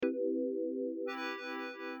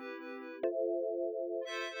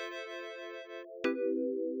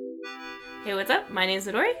Hey, what's up? My name's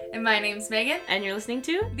Midori. And my name's Megan. And you're listening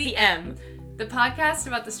to The M, the podcast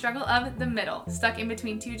about the struggle of the middle, stuck in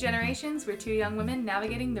between two generations. We're two young women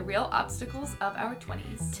navigating the real obstacles of our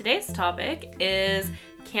 20s. Today's topic is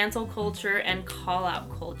cancel culture and call-out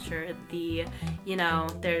culture.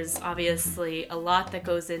 There's obviously a lot that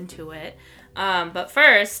goes into it. But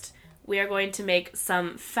first, we are going to make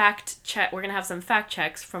some We're going to have some fact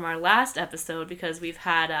checks from our last episode because we've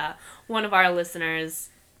had one of our listeners,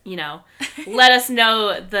 let us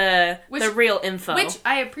know the real info. Which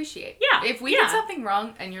I appreciate. Yeah. If we did something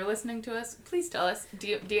wrong and you're listening to us, please tell us.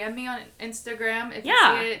 DM me on Instagram if you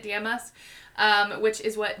see it. DM us. Which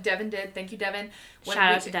is what Devin did. Thank you, Devin. Shout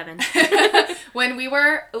out to Devin. When we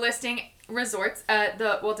were listing resorts at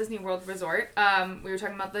the Walt Disney World Resort, we were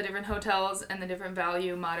talking about the different hotels and the different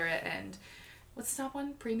value, moderate, and what's the top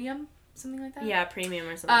one? Premium? Something like that? Yeah, premium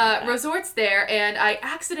or something like that. Resorts there, and I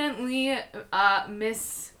accidentally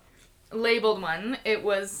mislabeled one. It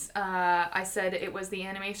was, I said it was the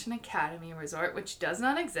Animation Academy Resort, which does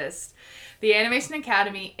not exist. The Animation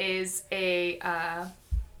Academy is a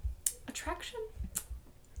attraction?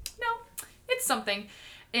 No, it's something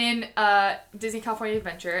in Disney California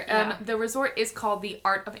Adventure. The resort is called the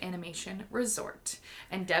Art of Animation Resort.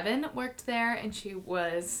 And Devin worked there, and she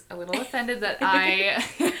was a little offended that I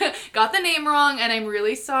got the name wrong, and I'm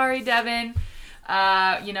really sorry, Devin.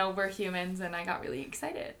 We're humans, and I got really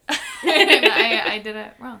excited. And I did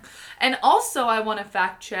it wrong. And also, I want to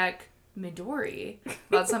fact check Midori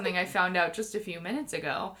about something I found out just a few minutes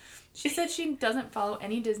ago. She said she doesn't follow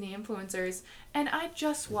any Disney influencers, and I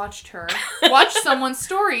just watched her watch someone's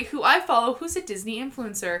story who I follow who's a Disney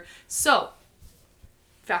influencer. So,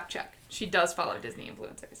 fact check. She does follow Disney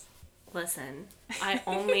influencers. Listen, I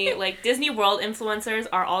only, Disney World influencers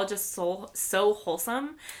are all just so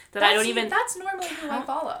wholesome that I don't even... That's normally who I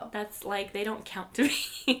follow. That's, they don't count to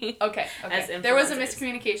me. Okay. As influencers. There was a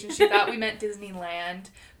miscommunication. She thought we meant Disneyland,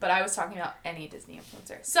 but I was talking about any Disney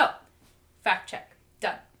influencer. So, fact check.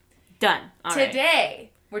 Done. All right. Today,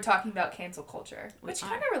 we're talking about cancel culture, which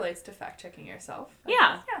kind of relates to fact-checking yourself.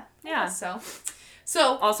 Yeah. I guess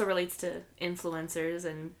so also relates to influencers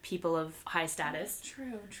and people of high status.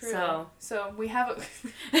 True. So we have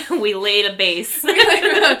we laid a base.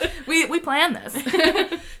 we planned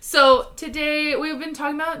this. So today we've been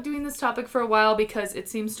talking about doing this topic for a while because it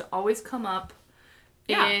seems to always come up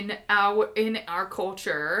in our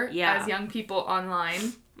culture as young people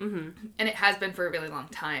online. Mm-hmm. And it has been for a really long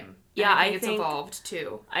time. Yeah, I think it's evolved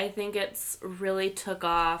too. I think it's really took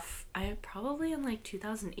off probably in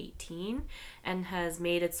 2018 and has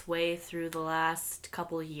made its way through the last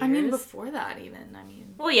couple of years. I mean, before that even.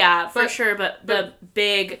 Well, yeah, for sure, but the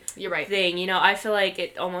big you're right. thing, I feel like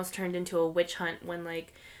it almost turned into a witch hunt when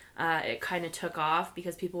it kind of took off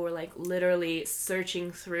because people were literally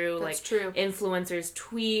searching through influencers'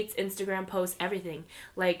 tweets, Instagram posts, everything,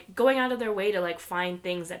 going out of their way to find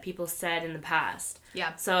things that people said in the past.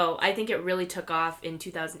 Yeah. So I think it really took off in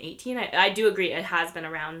 2018. I do agree it has been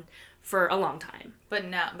around for a long time. But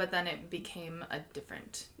then it became a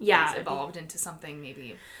different... Yeah. It's evolved into something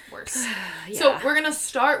maybe worse. Yeah. So we're going to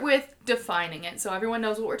start with defining it so everyone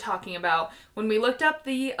knows what we're talking about. When we looked up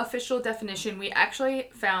the official definition, we actually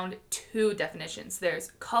found two definitions.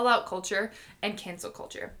 There's call-out culture and cancel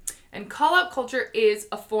culture. And call-out culture is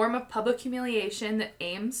a form of public humiliation that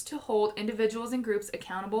aims to hold individuals and groups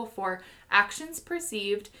accountable for actions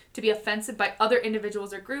perceived to be offensive by other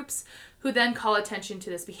individuals or groups who then call attention to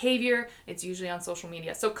this behavior. It's usually on social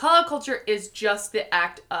media. So call-out culture is just the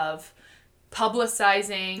act of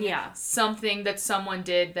publicizing something that someone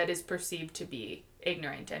did that is perceived to be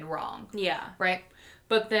ignorant and wrong. Yeah. Right?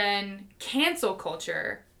 But then cancel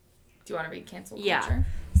culture... Do you want to read cancel culture? Yeah.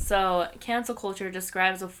 So, cancel culture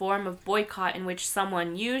describes a form of boycott in which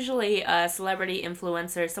someone, usually a celebrity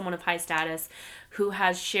influencer, someone of high status, who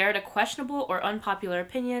has shared a questionable or unpopular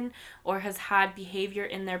opinion or has had behavior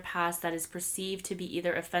in their past that is perceived to be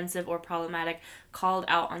either offensive or problematic, called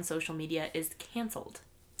out on social media, is canceled.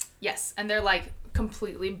 Yes, and they're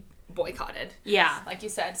completely boycotted. Yeah. Like you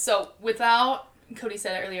said. So, Cody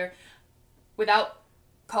said it earlier, without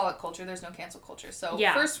call-out culture, there's no cancel culture. So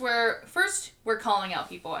first we're calling out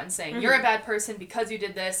people and saying, you're a bad person because you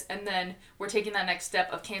did this, and then we're taking that next step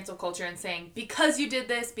of cancel culture and saying, because you did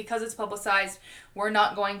this, because it's publicized, we're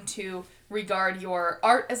not going to regard your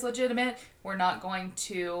art as legitimate, we're not going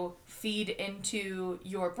to feed into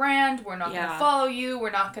your brand, we're not going to follow you,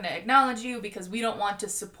 we're not going to acknowledge you because we don't want to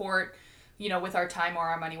support, with our time or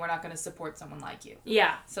our money, we're not going to support someone like you.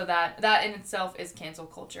 Yeah. So that in itself is cancel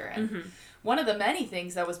culture. And one of the many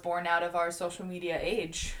things that was born out of our social media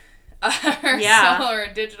age, our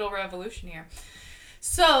digital revolution here.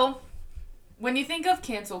 So when you think of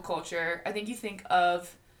cancel culture, I think you think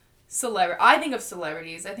of I think of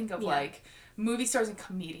celebrities. I think of like movie stars and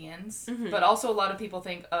comedians, but also a lot of people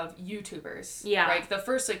think of YouTubers. Yeah. Right? The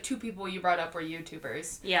first, like, 2 people you brought up were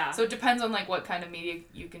YouTubers. Yeah. So it depends on, like, what kind of media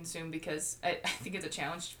you consume, because I think it's a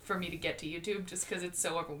challenge for me to get to YouTube just because it's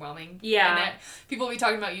so overwhelming. Yeah. And people will be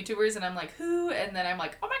talking about YouTubers, and I'm like, who? And then I'm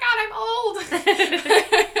like, oh my god, I'm old!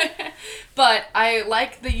 But I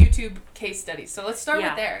like the YouTube case studies. So let's start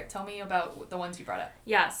with there. Tell me about the ones you brought up.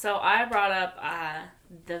 Yeah, so I brought up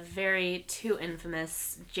the very 2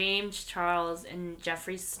 infamous James Charles and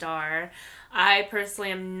Jeffree Star. I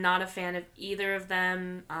personally am not a fan of either of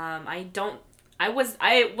them. I was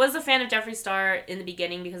a fan of Jeffree Star in the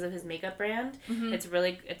beginning because of his makeup brand. Mm-hmm. It's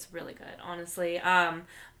really good, honestly.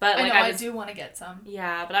 But like I do want to get some.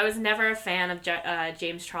 Yeah, but I was never a fan of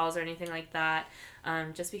James Charles or anything like that.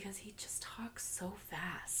 Just because he just talks so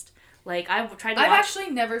fast. Like, I've actually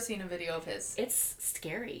never seen a video of his. It's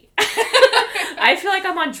scary. I feel like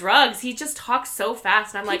I'm on drugs. He just talks so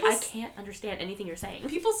fast, and I'm like, I can't understand anything you're saying.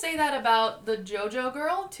 People say that about the JoJo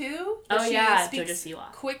girl, too. Oh, yeah, JoJo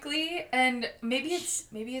Siwa. Quickly, and maybe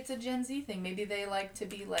it's a Gen Z thing. Maybe they like to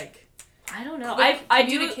be, like... I don't know. I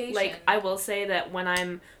do, like, I will say that when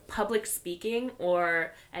I'm public speaking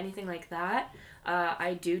or anything like that,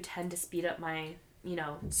 I do tend to speed up my,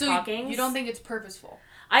 talking. You don't think it's purposeful?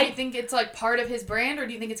 Do you think it's, like, part of his brand, or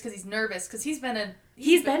do you think it's because he's nervous? Because he's been in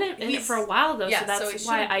it for a while, though, so that's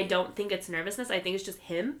why I don't think it's nervousness. I think it's just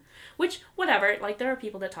him, which, whatever, like, there are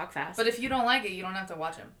people that talk fast. But if you don't like it, you don't have to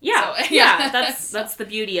watch him. Yeah, so, yeah, that's the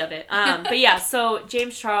beauty of it. But yeah, so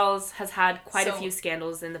James Charles has had quite a few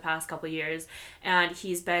scandals in the past couple of years, and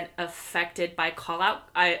he's been affected by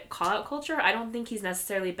call-out culture. I don't think he's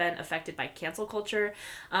necessarily been affected by cancel culture.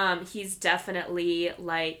 He's definitely,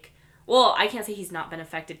 like... Well, I can't say he's not been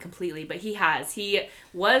affected completely, but he has. He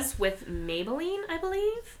was with Maybelline, I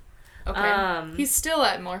believe. Okay. He's still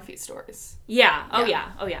at Morphe stores. Yeah. Oh,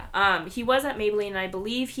 yeah. He was at Maybelline, and I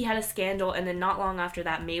believe he had a scandal, and then not long after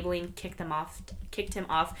that, Maybelline kicked him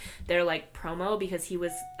off their, like, promo because he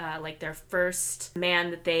was, like, their first man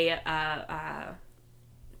that they,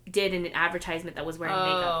 did in an advertisement that was wearing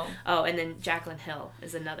makeup. Oh, and then Jaclyn Hill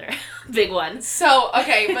is another big one. So,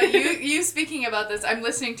 okay, but you speaking about this, I'm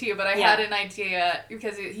listening to you, but I had an idea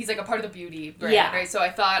because he's like a part of the beauty brand, right? So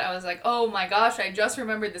I was like, oh my gosh, I just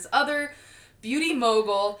remembered this other beauty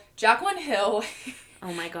mogul, Jaclyn Hill.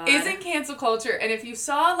 Oh my god. Is in cancel culture. And if you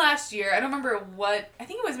saw last year, I don't remember what, I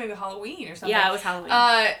think it was maybe Halloween or something. Yeah, it was Halloween.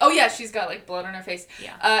 Oh yeah, she's got like blood on her face.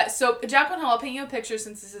 Yeah. So Jaclyn Hill, I'll paint you a picture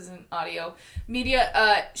since this isn't audio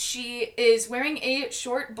media. She is wearing a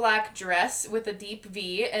short black dress with a deep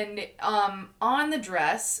V, and on the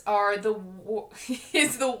dress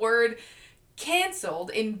is the word canceled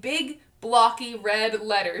in big blocky red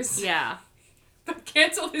letters. Yeah. But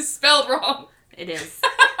canceled is spelled wrong. It is.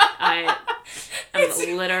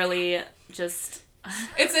 I'm literally just...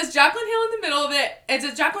 It says Jaclyn Hill in the middle of it. It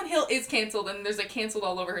says Jaclyn Hill is canceled, and there's like canceled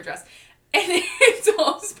all over her dress. And it's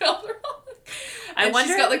all spelled wrong. And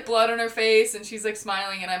she's got like blood on her face, and she's like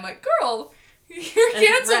smiling, and I'm like, girl, you're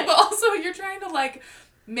canceled, right. But also you're trying to like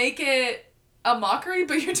make it a mockery,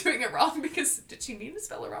 but you're doing it wrong because did she mean to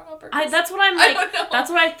spell it wrong on purpose? That's what I'm like. I don't know.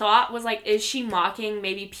 That's what I thought was like, is she mocking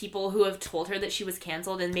maybe people who have told her that she was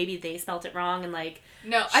canceled and maybe they spelt it wrong and like I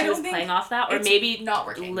don't was think playing off that, or maybe not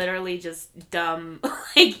working. Literally just dumb,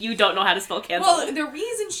 like you don't know how to spell canceled. Well, the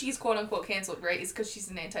reason she's quote unquote canceled, right, is because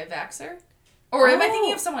she's an anti-vaxxer. Or am I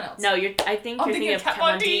thinking of someone else? No, I think you're thinking of Kat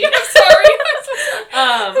Von D. I'm sorry.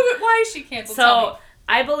 Why is she canceled? So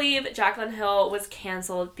I believe Jaclyn Hill was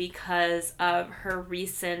canceled because of her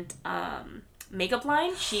recent makeup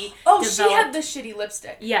line. She had the shitty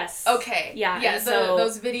lipstick. Yes. Okay. Yeah. Yeah.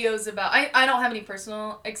 Those videos about I don't have any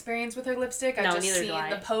personal experience with her lipstick. I've just seen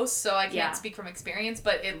the posts, so I can't speak from experience.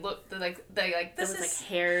 But it looked like this is like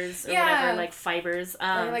hairs or whatever, like fibers.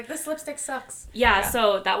 Like this lipstick sucks. Yeah.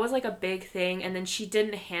 So that was like a big thing, and then she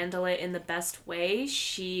didn't handle it in the best way.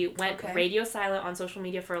 She went radio silent on social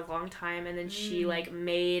media for a long time, and then she like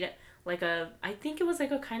made like I think it was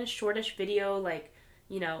like a kind of shortish video, like.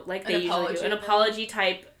 Like they usually do. An apology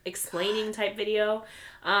type, explaining type video.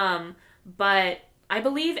 But I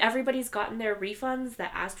believe everybody's gotten their refunds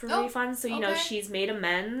that asked for refunds. So, she's made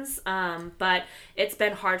amends. But it's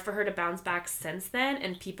been hard for her to bounce back since then.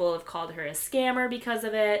 And people have called her a scammer because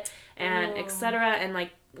of it. And et cetera. And,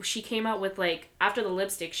 like, she came out with, like, after the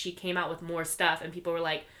lipstick, she came out with more stuff. And people were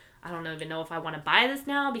like, I don't even know if I want to buy this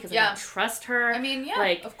now because I don't trust her. I mean, yeah,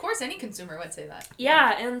 like, of course any consumer would say that.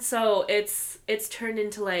 Yeah, and so it's turned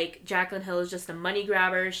into like Jaclyn Hill is just a money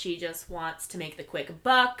grabber. She just wants to make the quick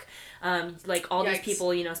buck. Like all these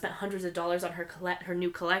people, you know, spent hundreds of dollars on her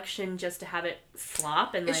new collection just to have it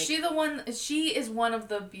flop. And is she the one? She is one of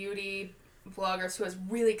the beauty vloggers who has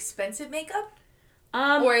really expensive makeup.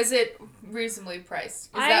 Or is it reasonably priced?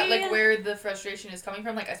 Is that like where the frustration is coming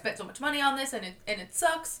from? Like, I spent so much money on this and it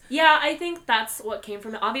sucks. Yeah, I think that's what came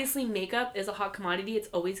from it. Obviously, makeup is a hot commodity. It's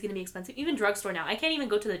always going to be expensive. Even drugstore now. I can't even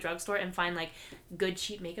go to the drugstore and find like good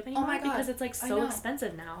cheap makeup anymore. Oh my God. Because it's like so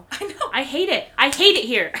expensive now. I know. I hate it. I hate it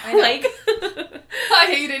here. I know. Like I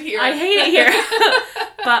hate it here. I hate it here.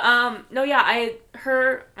 But no, yeah,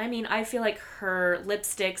 I feel like her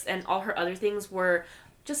lipsticks and all her other things were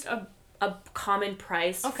just a common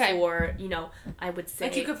price for, you know, I would say.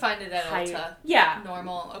 Like you could find it at Ulta. Yeah.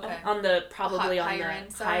 Normal, okay. On the, probably on the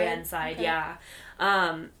high-end side, yeah.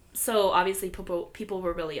 So obviously people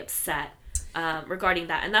were really upset regarding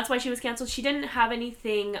that. And that's why she was canceled. She didn't have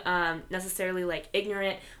anything necessarily like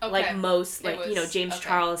ignorant like most, like, you know, James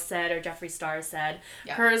Charles said or Jeffree Star said.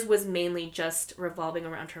 Yeah. Hers was mainly just revolving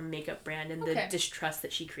around her makeup brand and the distrust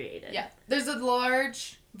that she created. Yeah. There's a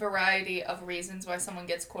large variety of reasons why someone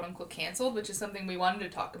gets quote-unquote canceled, which is something we wanted to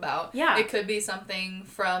talk about. Yeah. It could be something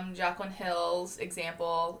from Jaclyn Hill's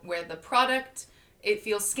example where the product, it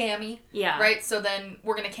feels scammy. Yeah. Right? So then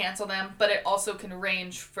we're going to cancel them. But it also can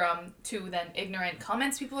range to then ignorant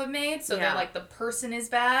comments people have made. So they're like, the person is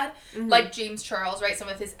bad. Mm-hmm. Like James Charles, right? Some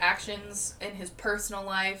of his actions in his personal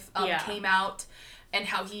life came out. And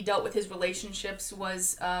how he dealt with his relationships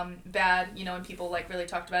was bad, you know, and people, like, really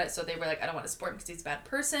talked about it. So they were like, I don't want to support him because he's a bad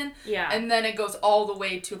person. Yeah. And then it goes all the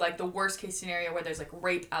way to, like, the worst-case scenario where there's, like,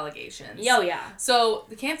 rape allegations. Oh, yeah. So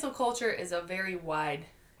the cancel culture is a very wide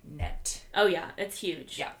net. Oh, yeah. It's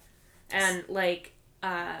huge. Yeah. And, like,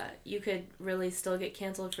 you could really still get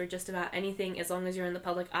canceled for just about anything as long as you're in the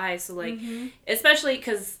public eye. So, like, especially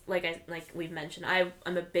because, like we've mentioned,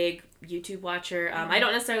 I'm a big YouTube watcher. I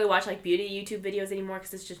don't necessarily watch, like, beauty YouTube videos anymore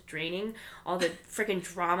because it's just draining, all the freaking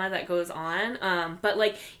drama that goes on. But,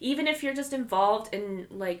 like, even if you're just involved in,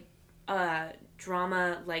 like,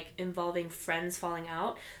 drama, like, involving friends falling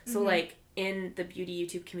out. So, like, in the beauty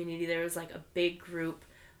YouTube community, there was, like, a big group,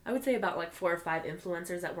 I would say about, like, 4 or 5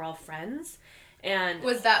 influencers that were all friends. And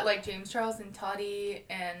was that like James Charles and Toddy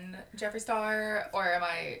and Jeffree Star, or am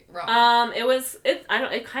I wrong?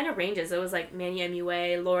 It kind of ranges. It was like Manny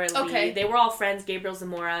MUA, Laura Lee. They were all friends. Gabriel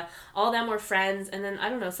Zamora, all of them were friends. And then I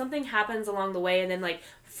don't know, something happens along the way, and then like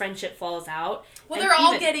friendship falls out. Well, they're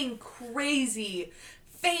all getting crazy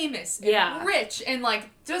famous and rich, and like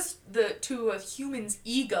just to a human's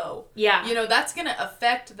ego. Yeah. You know, that's going to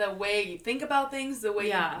affect the way you think about things, the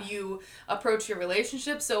way you approach your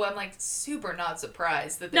relationship. So I'm like super not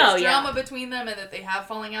surprised that there's drama between them and that they have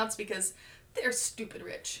falling outs because they're stupid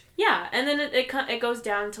rich. Yeah, and then it goes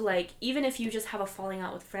down to like, even if you just have a falling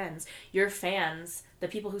out with friends, your fans, the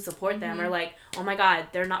people who support them are like, oh my God,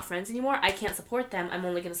 they're not friends anymore. I can't support them. I'm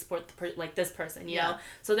only going to support this person, you know?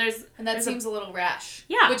 So that seems a little rash.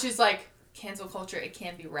 Yeah. Which is like, cancel culture, it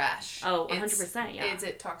can be rash. Oh, 100%, yeah. Is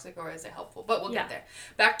it toxic or is it helpful? But we'll get there.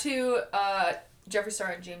 Back to Jeffree Star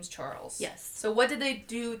and James Charles. Yes. So what did they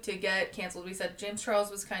do to get canceled? We said James Charles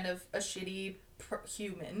was kind of a shitty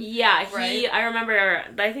human. Yeah, right? I remember,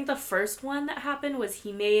 I think the first one that happened was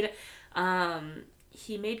he made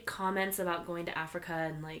comments about going to Africa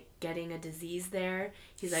and like getting a disease there.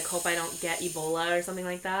 He's like, hope I don't get Ebola or something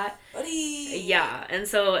like that. Buddy! Yeah, and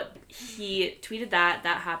so he tweeted that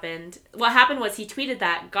happened. What happened was he tweeted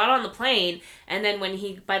that, got on the plane, and then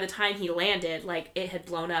by the time he landed, like it had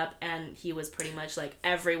blown up and he was pretty much like,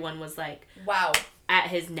 everyone was like, wow, at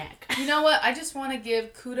his neck. You know what? I just want to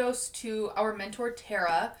give kudos to our mentor,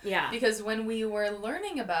 Tara. Yeah. Because when we were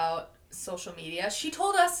learning about social media, she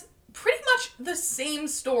told us pretty much the same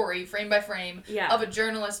story, frame by frame, of a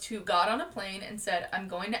journalist who got on a plane and said, I'm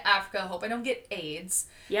going to Africa, hope I don't get AIDS.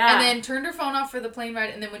 Yeah. And then turned her phone off for the plane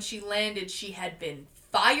ride, and then when she landed, she had been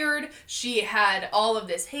fired. She had all of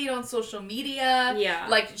this hate on social media. Yeah.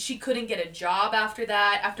 Like, she couldn't get a job after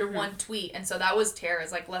that, after one tweet. And so that was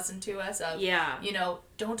Tara's, like, lesson to us of, you know,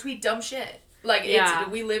 don't tweet dumb shit. Like,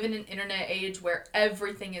 we live in an internet age where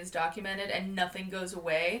everything is documented and nothing goes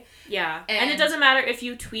away. Yeah. And it doesn't matter if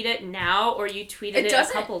you tweet it now or you tweeted it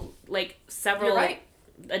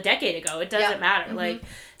a decade ago. It doesn't matter. Mm-hmm. Like,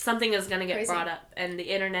 something is going to get brought up. And the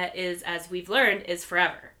internet is, as we've learned, is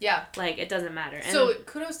forever. Yeah. Like, it doesn't matter. And so,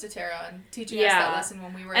 kudos to Tara on teaching us that lesson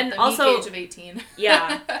when we were at the meek age of 18.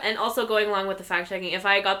 Yeah. And also going along with the fact-checking, if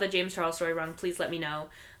I got the James Charles story wrong, please let me know.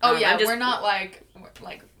 Oh, yeah. We're not, like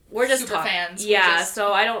we're just super fans. Yeah,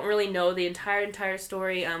 so I don't really know the entire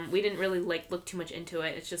story. We didn't really look too much into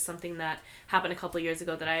it. It's just something that happened a couple of years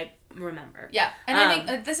ago that I remember. Yeah, and I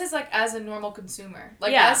think this is as a normal consumer,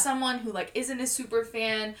 as someone who isn't a super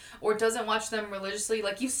fan or doesn't watch them religiously,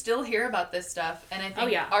 you still hear about this stuff, and I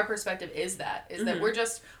think our perspective is that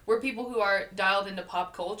we're people who are dialed into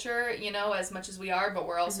pop culture, as much as we are, but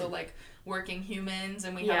we're also working humans,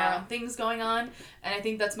 and we have our own things going on, and I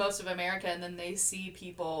think that's most of America. And then they see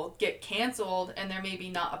people get canceled, and they're maybe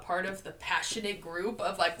not a part of the passionate group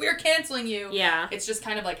of we're canceling you. Yeah, it's just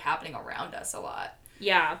kind of happening around us a lot.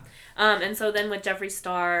 Yeah, and so then with Jeffree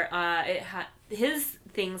Star, his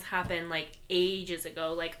things happened ages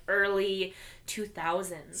ago, early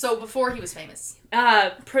 2000s. So before he was famous.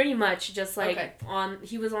 Pretty much just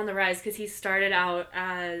he was on the rise because he started out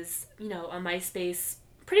as a MySpace.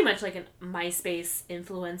 Pretty much a MySpace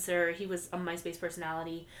influencer. He was a MySpace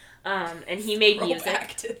personality. And he made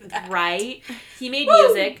music. Right? He made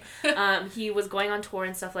music. He was going on tour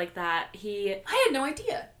and stuff like that. I had no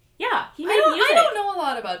idea. Yeah, he made music. I don't know a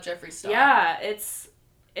lot about Jeffree Star. Yeah, it's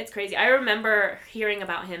crazy. I remember hearing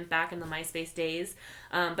about him back in the MySpace days,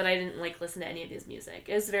 but I didn't listen to any of his music.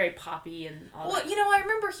 It was very poppy and all that. Well, I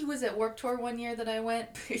remember he was at Warped Tour one year that I went.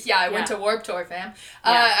 I went to Warped Tour, fam.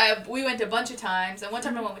 We went a bunch of times, and one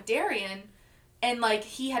time I went with Darian, and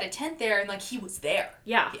he had a tent there, and he was there.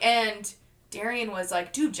 Yeah. And Darian was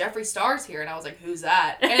like, dude, Jeffree Star's here, and I was like, who's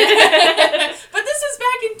that? But this is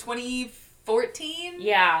back in 2014.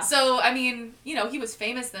 Yeah. So, I mean, he was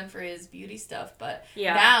famous then for his beauty stuff, but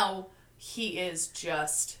now he is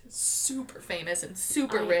just super famous and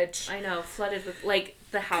super rich. I know, flooded with,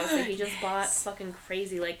 the house that he just bought, fucking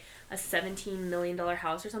crazy, a $17 million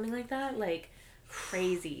house or something like that,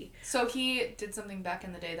 crazy. So he did something back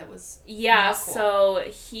in the day that was not cool. So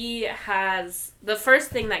he has, the first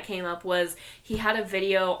thing that came up was he had a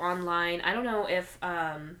video online. I don't know if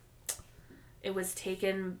it was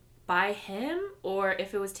taken by him or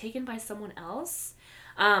if it was taken by someone else.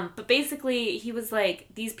 But basically he was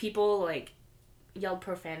these people yelled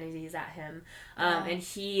profanities at him. And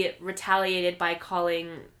he retaliated by calling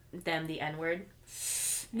them the N-word.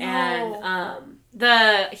 No.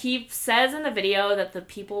 And he says in the video that the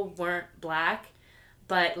people weren't black,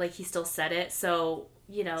 but he still said it. So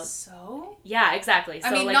So? Yeah, exactly.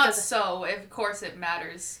 I mean, not so. Of course it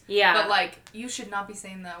matters. Yeah. But, you should not be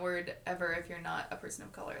saying that word ever if you're not a person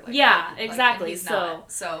of color. Yeah, exactly. He's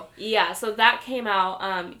not. So. Yeah, so that came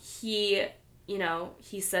out. He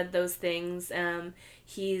said those things.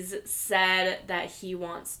 He's said that he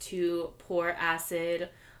wants to pour acid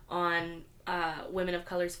on women of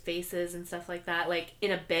color's faces and stuff like that.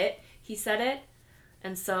 In a bit, he said it.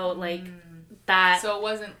 And so, that... So it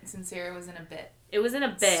wasn't sincere, it was in a bit. It was in a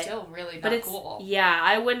bit. Still really not cool. Yeah,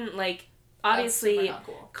 I wouldn't, obviously, not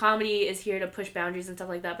cool. Comedy is here to push boundaries and stuff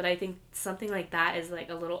like that, but I think something like that is,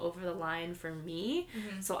 a little over the line for me.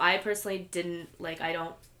 Mm-hmm. So I personally didn't, I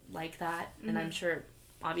don't like that, and I'm sure,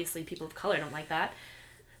 obviously, people of color don't like that.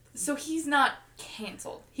 So he's not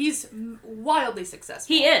canceled. He's wildly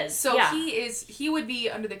successful. He is. So he would be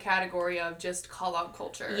under the category of just call-out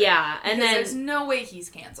culture. Yeah, and then there's no way he's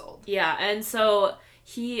canceled. Yeah, and so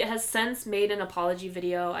he has since made an apology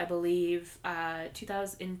video, I believe, in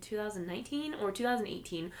 2019 or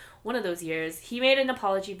 2018, one of those years. He made an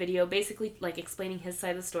apology video, basically explaining his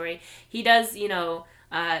side of the story. He does,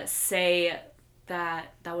 say that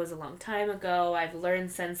was a long time ago. I've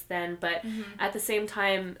learned since then, but at the same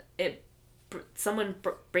time, someone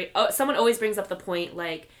always brings up the point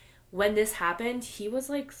when this happened, he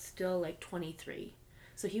was still 23,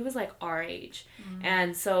 so he was our age,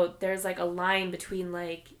 and so there's a line between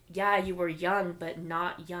you were young but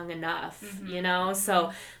not young enough,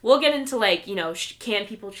 So we'll get into can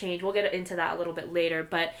people change? We'll get into that a little bit later,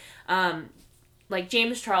 but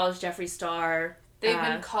James Charles, Jeffree Star. They've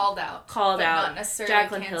been called out. Not necessarily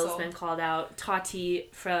Jaclyn canceled. Hill's been called out.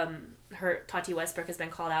 Tati Westbrook has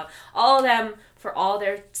been called out. All of them, for all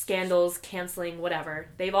their scandals, canceling, whatever.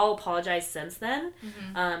 They've all apologized since then.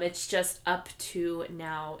 Mm-hmm. It's just up to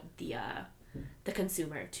now the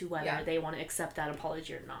consumer to whether they want to accept that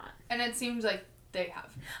apology or not. And it seems like they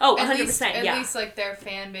have. Oh, 100%, At least their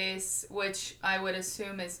fan base, which I would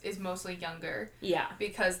assume is mostly younger. Yeah.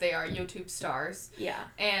 Because they are YouTube stars. Yeah.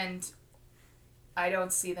 And I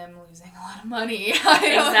don't see them losing a lot of money.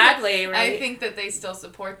 Exactly, right? I think that they still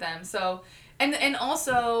support them. So, and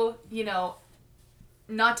also,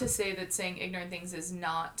 not to say that saying ignorant things is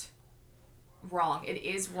not wrong. It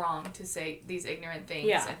is wrong to say these ignorant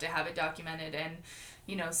things and to have it documented. And,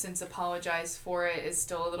 since apologize for it is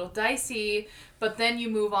still a little dicey. But then you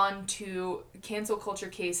move on to cancel culture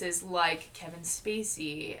cases like Kevin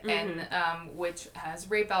Spacey, and which has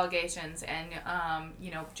rape allegations, and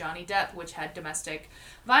Johnny Depp, which had domestic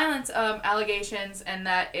violence allegations, and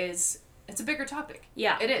it's a bigger topic.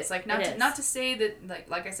 Yeah, it is. Like not to say that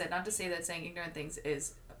like I said, not to say that saying ignorant things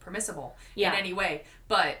is permissible in any way,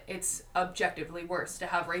 but it's objectively worse to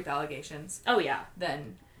have rape allegations. Oh yeah.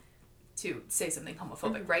 Than to say something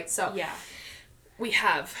homophobic, right? So yeah, we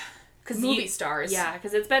have movie stars. Yeah,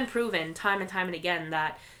 because it's been proven time and time and again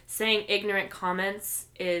that saying ignorant comments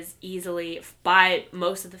is easily, by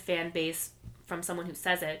most of the fan base, from someone who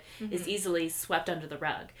says it, is easily swept under the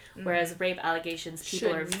rug. Whereas rape allegations,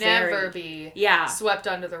 people are never be swept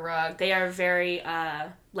under the rug. They are very,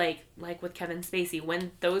 like with Kevin Spacey,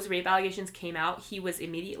 when those rape allegations came out, he was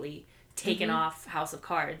immediately taken off House of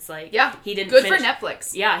Cards. He didn't Good finish, for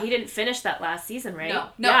Netflix. Yeah, he didn't finish that last season, right?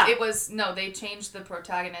 No, they changed the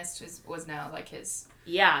protagonist, was now like his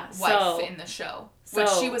wife in the show. Which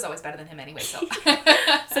she was always better than him anyway, so.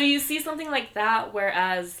 So you see something like that,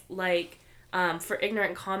 whereas for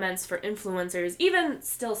ignorant comments, for influencers, even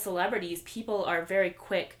still celebrities, people are very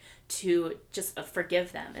quick to just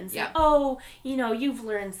forgive them and say, oh, you've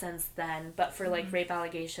learned since then. But for rape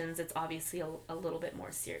allegations, it's obviously a little bit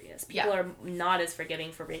more serious. People are not as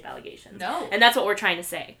forgiving for rape allegations. No. And that's what we're trying to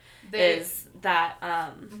say, is that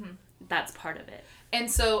that's part of it. And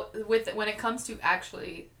so when it comes to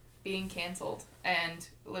actually being canceled and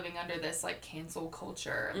living under this cancel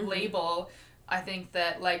culture label, I think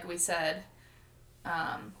that, like we said,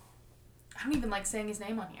 I don't even like saying his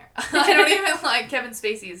name on here. I don't even like Kevin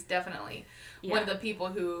Spacey is definitely one of the people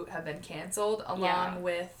who have been canceled, along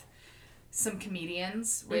with some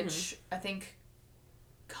comedians, which I think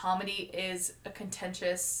comedy is a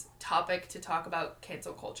contentious topic to talk about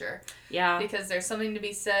cancel culture. Yeah. Because there's something to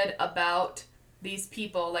be said about these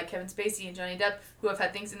people like Kevin Spacey and Johnny Depp who have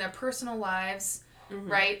had things in their personal lives,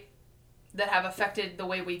 right, that have affected the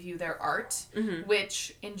way we view their art,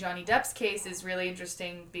 which in Johnny Depp's case is really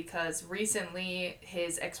interesting because recently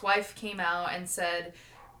his ex-wife came out and said,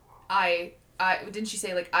 I didn't she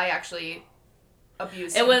say I actually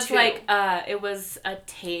abused him too? It was a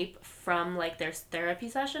tape from their therapy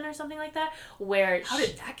session or something like that where how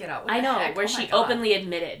did that get out? What I know, heck? where she openly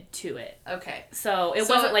admitted to it. Okay. So it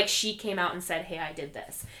wasn't like she came out and said, hey, I did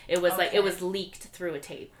this. It was it was leaked through a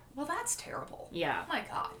tape. Well, that's terrible. Yeah. Oh my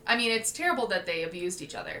god. I mean, it's terrible that they abused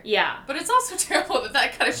each other. Yeah. But it's also terrible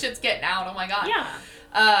that kind of shit's getting out. Oh my god.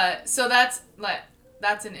 Yeah. So that's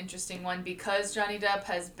an interesting one because Johnny Depp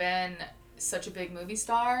has been such a big movie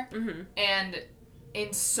star and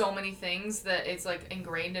in so many things that it's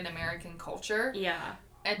ingrained in American culture. Yeah.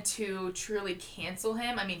 And to truly cancel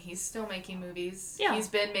him, I mean, he's still making movies. Yeah. He's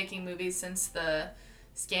been making movies since the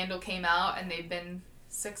scandal came out and they've been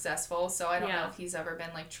successful, so I don't know if he's ever been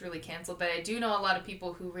truly canceled, but I do know a lot of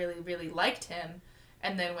people who really, really liked him,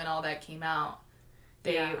 and then when all that came out,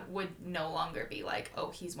 they would no longer be oh,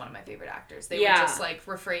 he's one of my favorite actors. They would just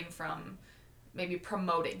refrain from maybe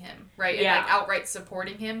promoting him, right? And outright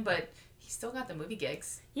supporting him, but he's still got the movie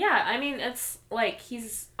gigs. Yeah, I mean, it's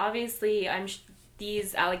he's obviously,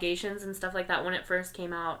 these allegations and stuff like that, when it first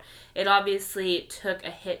came out, it obviously took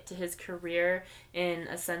a hit to his career in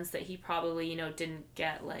a sense that he probably, didn't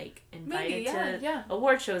get, invited to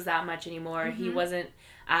award shows that much anymore. He wasn't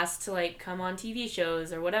asked to, come on TV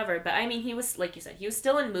shows or whatever. But, I mean, he was, like you said, he was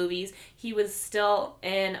still in movies. He was still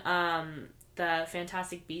in the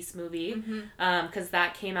Fantastic Beasts movie, because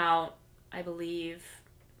that came out, I believe,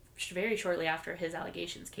 very shortly after his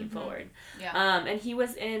allegations came forward. Yeah. And he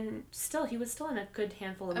was still in a good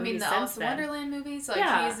handful of movies. I mean, the Alice in Wonderland movies,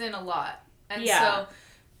 he's in a lot. And so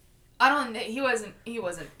he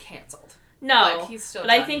wasn't canceled. No. He's still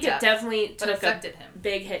but I think it definitely took a him.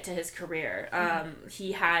 Big hit to his career.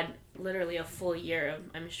 He had literally a full year of,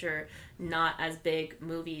 I'm sure, not as big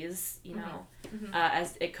movies,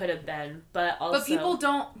 as it could have been, but also. But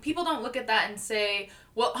people don't look at that and say,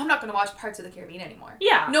 well, I'm not going to watch Parts of the Caribbean anymore.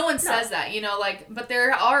 Yeah. No one says that, but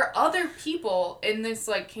there are other people in this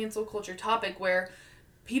cancel culture topic where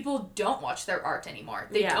people don't watch their art anymore.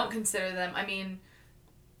 They don't consider them. I mean,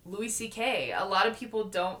 Louis C.K. A lot of people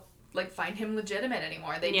don't find him legitimate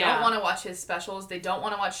anymore. They don't want to watch his specials. They don't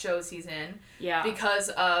want to watch shows he's in. Yeah. Because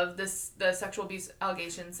of the sexual abuse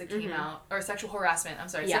allegations that came out, or sexual harassment. I'm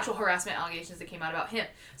sorry, sexual harassment allegations that came out about him.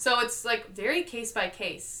 So it's very case by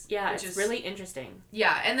case. Yeah, which is really interesting.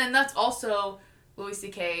 Yeah, and then that's also Louis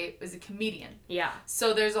C.K. is a comedian. Yeah.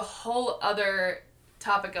 So there's a whole other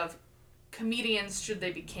topic of comedians, should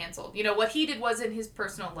they be canceled? You know, what he did was in his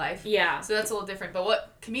personal life. Yeah. So that's a little different. But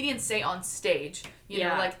what comedians say on stage, you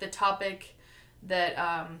know, like the topic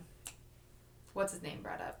that, what's his name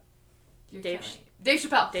brought up? Dave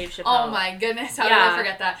Chappelle. Dave Chappelle. Oh my goodness, how did I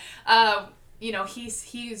forget that? You know, he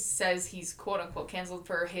says he's quote unquote canceled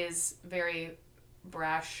for his very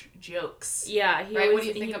brash jokes. Yeah, right. What do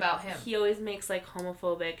you think about him? He always makes like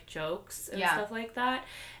homophobic jokes and stuff like that,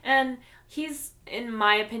 and he's, in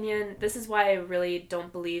my opinion, this is why I really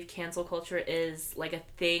don't believe cancel culture is like a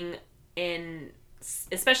thing in,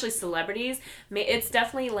 especially celebrities. It's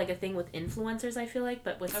definitely like a thing with influencers, I feel like,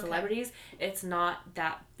 but with celebrities, it's not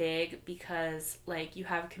that big because like you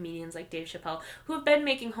have comedians like Dave Chappelle who have been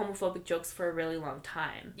making homophobic jokes for a really long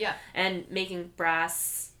time. Yeah. And making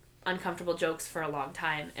brass, uncomfortable jokes for a long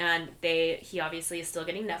time, and he obviously is still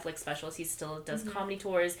getting Netflix specials, he still does comedy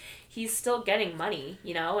tours, he's still getting money,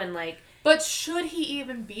 you know, and like, but should he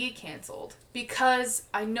even be canceled? Because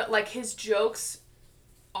I know like his jokes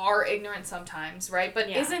are ignorant sometimes, right?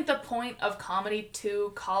 But isn't the point of comedy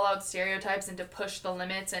to call out stereotypes and to push the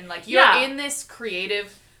limits, and like you're in this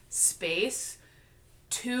creative space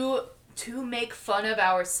to make fun of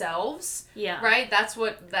ourselves, right? That's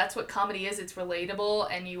what comedy is. It's relatable,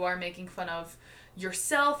 and you are making fun of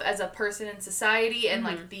yourself as a person in society, and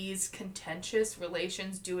like these contentious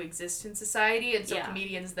relations do exist in society, and so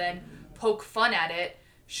comedians then poke fun at it.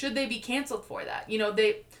 Should they be canceled for that? You know,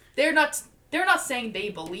 they're not saying they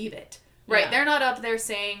believe it, right? They're not up there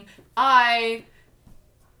saying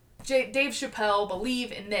Dave Chappelle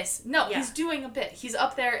believe in this. No, he's doing a bit. He's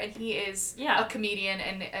up there and he is a comedian,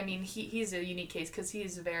 and I mean he's a unique case because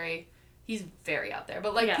he's very out there.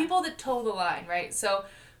 But like people that toe the line, right? So,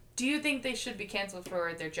 do you think they should be canceled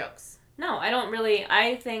for their jokes? No, I don't really.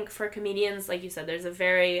 I think for comedians, like you said, there's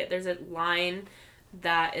a line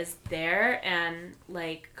that is there, and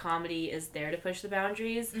like comedy is there to push the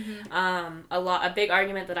boundaries. A big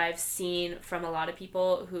argument that I've seen from a lot of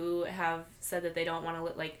people who have said that they don't want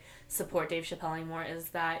to like support Dave Chappelle anymore is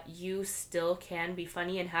that you still can be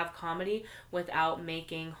funny and have comedy without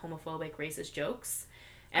making homophobic, racist jokes.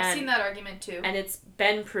 And, I've seen that argument too. And it's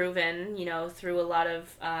been proven, you know, through a lot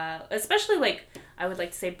of, especially like, I would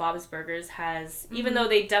like to say Bob's Burgers has, even though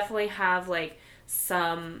they definitely have like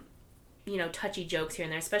some, you know, touchy jokes here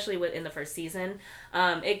and there, especially within the first season,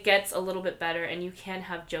 it gets a little bit better, and you can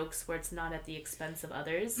have jokes where it's not at the expense of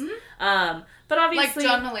others. But obviously,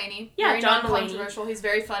 like John Mulaney, very John non-controversial. He's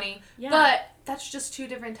very funny, but that's just two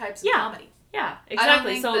different types of comedy. Yeah,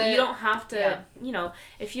 exactly. So you don't have to, you know,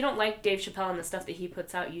 if you don't like Dave Chappelle and the stuff that he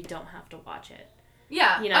puts out, you don't have to watch it.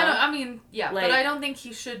 Yeah, you know, like, but I don't think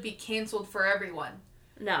he should be canceled for everyone.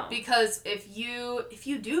 No, because if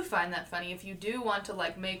you do find that funny, if you do want to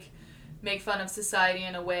like make fun of society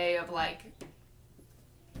in a way of like,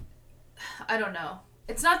 I don't know.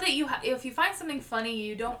 It's not that if you find something funny,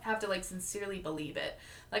 you don't have to like sincerely believe it.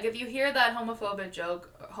 Like if you hear that homophobic joke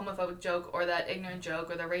or that ignorant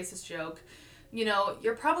joke or the racist joke, you know,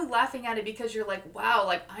 you're probably laughing at it because you're like, wow,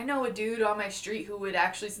 like I know a dude on my street who would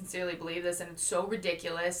actually sincerely believe this, and it's so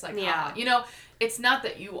ridiculous. Like, you know, it's not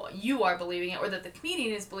that you are believing it or that the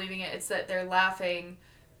comedian is believing it. It's that they're laughing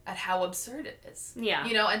at how absurd it is. Yeah.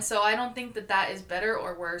 You know, and so I don't think that is better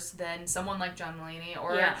or worse than someone like John Mulaney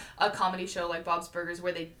or a comedy show like Bob's Burgers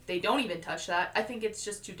where they don't even touch that. I think it's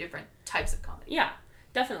just two different types of comedy. Yeah,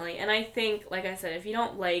 definitely. And I think, like I said, if you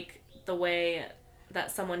don't like the way that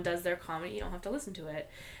someone does their comedy, you don't have to listen to it.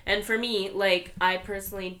 And for me, like, I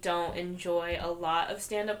personally don't enjoy a lot of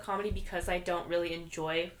stand-up comedy because I don't really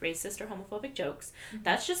enjoy racist or homophobic jokes.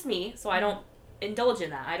 That's just me, so I don't indulge in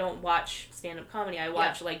that. I don't watch stand-up comedy. I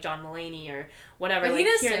watch like John Mulaney or whatever. But like, he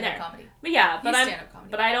does here stand-up and there. Comedy.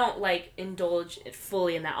 But I don't like indulge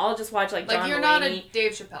Fully in that. I'll just watch like John Mulaney. Like you're not a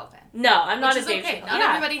Dave Chappelle fan. No, I'm not a Dave Chappelle. Not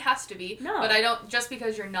everybody has to be. No. But I don't. Just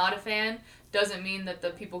because you're not a fan doesn't mean that the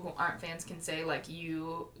people who aren't fans can say like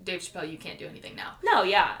Dave Chappelle, you can't do anything now. No,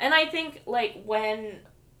 yeah, and I think like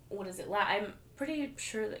what is it? I'm pretty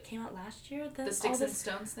sure that came out last year. The Sticks and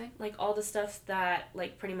Stones thing. Like all the stuff that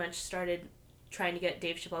like pretty much started trying to get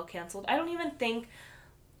Dave Chappelle canceled. I don't even think,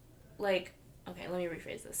 like, okay, let me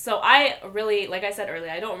rephrase this. So I really, like I said earlier,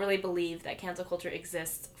 I don't really believe that cancel culture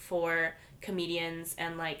exists for comedians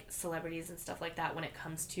and, like, celebrities and stuff like that when it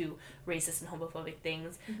comes to racist and homophobic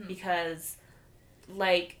things because,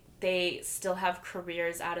 like, they still have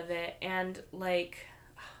careers out of it and, like,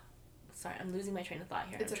 sorry, I'm losing my train of thought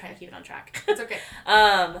here. I'm trying to keep it on track. It's okay.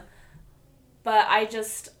 But I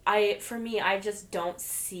just don't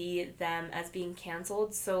see them as being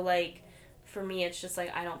canceled. So, like, for me, it's just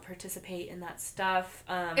like I don't participate in that stuff.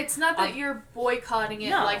 It's not that you're boycotting it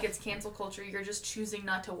No. like it's cancel culture. You're just choosing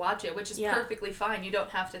not to watch it, which is perfectly fine. You don't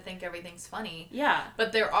have to think everything's funny. Yeah.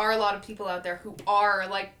 But there are a lot of people out there who are,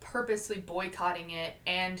 like, purposely boycotting it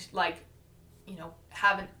and, like, you know,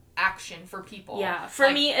 have an action for people. Yeah.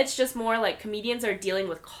 For me, it's just more like comedians are dealing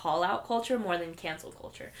with call-out culture more than cancel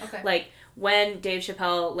culture. Okay. Like, when Dave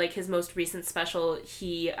Chappelle, like, his most recent special,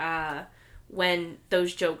 he, when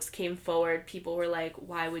those jokes came forward, people were like,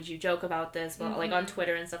 why would you joke about this? Well, like, on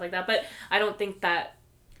Twitter and stuff like that. But I don't think that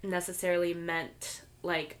necessarily meant,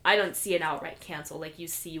 like, I don't see an outright cancel like you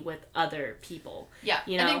see with other people. Yeah.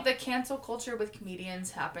 You know? I think the cancel culture with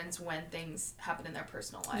comedians happens when things happen in their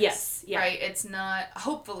personal lives. Yes. Yeah. Right? It's not,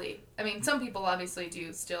 hopefully. I mean, some people obviously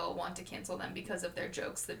do still want to cancel them because of their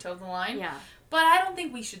jokes that toe the line. Yeah. But I don't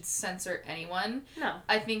think we should censor anyone. No.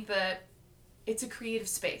 I think that it's a creative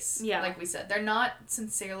space. Yeah. Like we said. They're not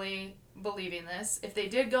sincerely believing this. If they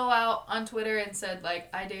did go out on Twitter and said, like,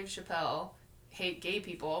 I, Dave Chappelle, hate gay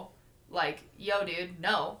people, like, yo, dude,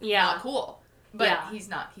 no. Yeah. Not cool. But Yeah. he's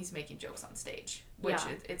not. He's making jokes on stage. Which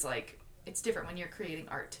it's like, it's different when you're creating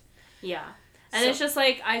art. Yeah. And it's just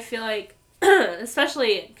like, I feel like,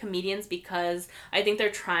 especially comedians, because I think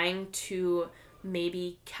they're trying to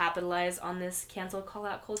maybe capitalize on this cancel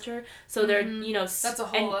call-out culture. So they're, you know... That's a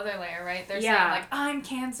whole other layer, right? They're saying, like, I'm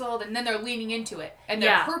canceled, and then they're leaning into it. And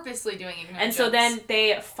they're purposely doing it. And so then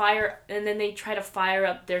they try to fire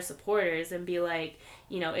up their supporters and be like,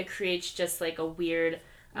 you know, it creates just, like, a weird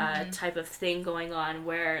type of thing going on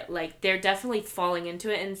where, like, they're definitely falling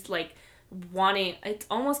into it and, like, wanting... It's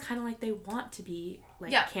almost kind of like they want to be...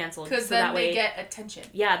 like, canceled. Because so then that way, they get attention.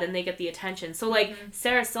 Yeah, then they get the attention. So, like,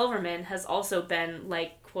 Sarah Silverman has also been,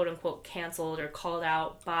 like, quote-unquote canceled or called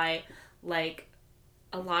out by, like,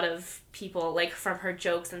 a lot of people, like, from her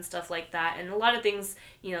jokes and stuff like that. And a lot of things,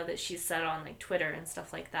 you know, that she's said on, like, Twitter and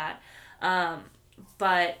stuff like that.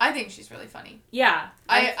 But... I think she's really funny. Yeah.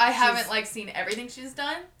 I haven't, like, seen everything she's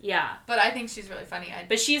done. Yeah. But I think she's really funny.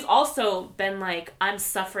 But she's also been, like, I'm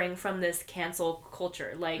suffering from this cancel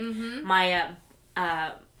culture. Like,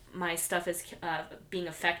 my stuff is being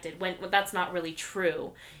affected when that's not really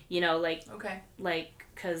true, you know, like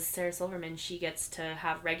because Sarah Silverman, she gets to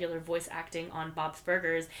have regular voice acting on Bob's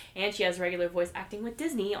Burgers, and she has regular voice acting with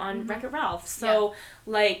Disney on Wreck-It Ralph. So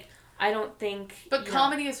like, I don't think, but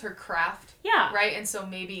comedy is her craft, yeah, right? And so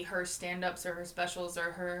maybe her stand-ups or her specials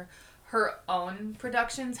or her own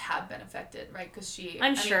productions have been affected, right? Because I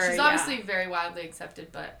mean, she's obviously very widely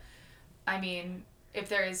accepted, but I mean, if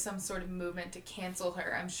there is some sort of movement to cancel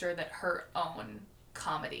her, I'm sure that her own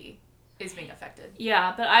comedy is being affected.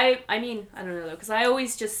 Yeah, but I mean, I don't know though, because I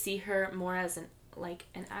always just see her more as an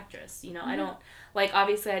actress, you know. I don't, like,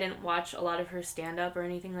 obviously I didn't watch a lot of her stand-up or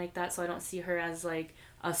anything like that, so I don't see her as, like,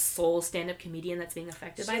 a sole stand-up comedian that's being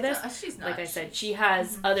affected by this. She's not. Like I said, she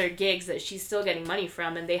has other gigs that she's still getting money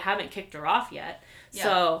from, and they haven't kicked her off yet. Yeah.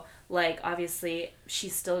 So, like, obviously,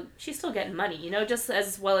 she's still getting money, you know, just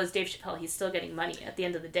as well as Dave Chappelle, he's still getting money at the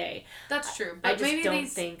end of the day. That's true. But I just don't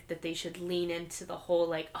think that they should lean into the whole,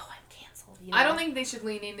 like, oh, I'm canceled, you know? I don't think they should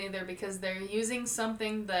lean in either, because they're using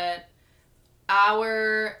something that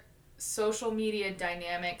our social media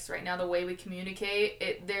dynamics right now, the way we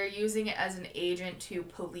communicate, they're using it as an agent to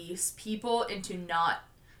police people into not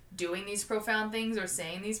doing these profound things or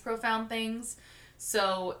saying these profound things.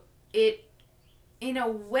 So it, in a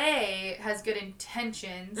way, has good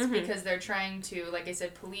intentions because they're trying to, like I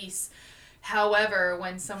said, police. However,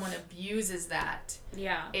 when someone abuses that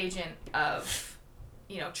agent of,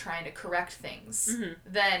 you know, trying to correct things,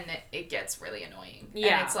 then it gets really annoying.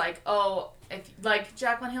 Yeah. And it's like, oh, if, like,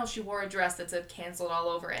 Jaclyn Hill, she wore a dress that said canceled all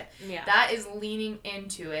over it. Yeah. That is leaning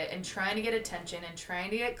into it and trying to get attention and trying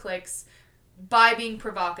to get clicks by being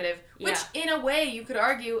provocative, which in a way you could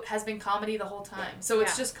argue has been comedy the whole time. So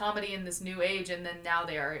it's just comedy in this new age, and then now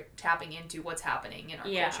they are tapping into what's happening in our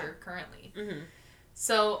culture currently.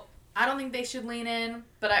 So I don't think they should lean in,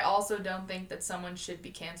 but I also don't think that someone should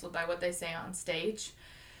be canceled by what they say on stage.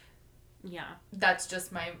 Yeah. That's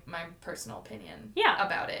just my personal opinion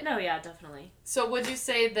about it. No, yeah, definitely. So would you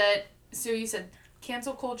say that, so you said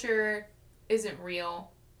cancel culture isn't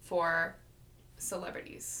real for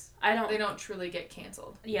celebrities. They don't truly get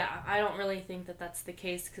canceled. Yeah, I don't really think that that's the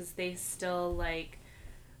case, because they still, like,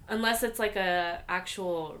 unless it's like a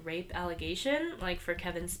actual rape allegation, like for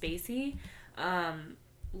Kevin Spacey, I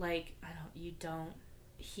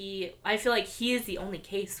feel like he is the only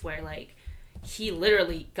case where, like, he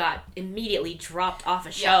literally got immediately dropped off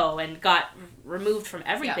a show and got removed from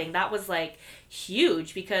everything. Yeah. That was, like,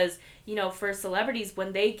 huge because, you know, for celebrities,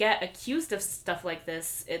 when they get accused of stuff like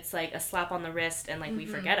this, it's like a slap on the wrist and, like, we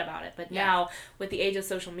forget about it. But now, with the age of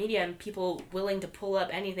social media and people willing to pull up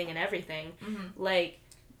anything and everything, like,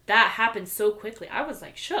 that happened so quickly. I was,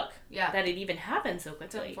 like, shook that it even happened so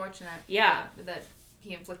quickly. It's unfortunate. Yeah. That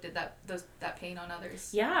he inflicted that pain on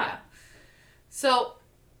others. Yeah. So,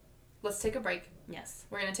 let's take a break. Yes.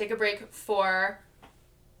 We're going to take a break for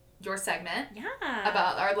your segment. Yeah.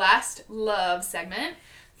 About our last love segment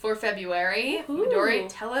for February. Woo-hoo. Midori,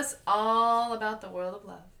 tell us all about the world of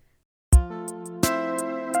love.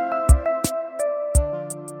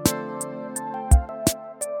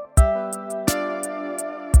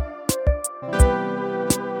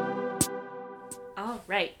 All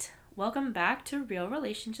right. Welcome back to Real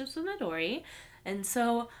Relationships with Midori. And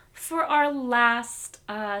so for our last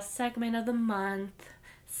segment of the month,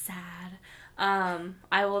 sad,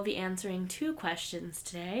 I will be answering 2 questions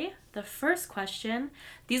today. The first question,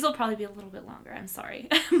 these will probably be a little bit longer, I'm sorry.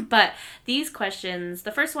 But these questions,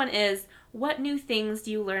 the first one is, what new things do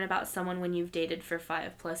you learn about someone when you've dated for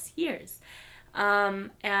 5+ years?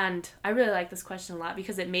 And I really like this question a lot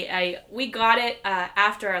because we got it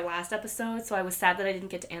after our last episode, so I was sad that I didn't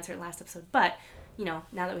get to answer it last episode, but you know,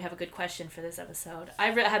 now that we have a good question for this episode, I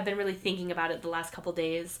have been really thinking about it the last couple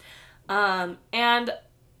days. And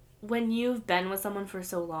when you've been with someone for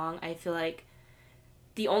so long, I feel like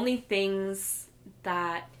the only things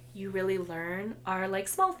that you really learn are, like,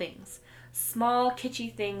 small things. Small,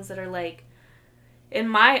 kitschy things that are, like, in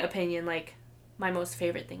my opinion, like, my most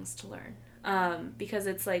favorite things to learn. Because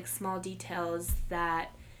it's, like, small details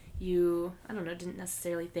that you, I don't know, didn't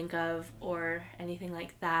necessarily think of or anything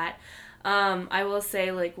like that. I will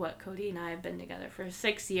say, like, Cody and I have been together for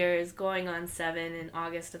 6 years, going on 7 in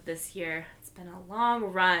August of this year. It's been a long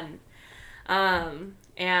run.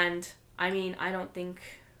 And, I mean, I don't think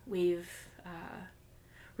we've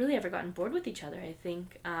really ever gotten bored with each other. I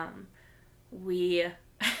think we,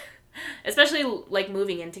 especially, like,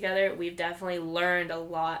 moving in together, we've definitely learned a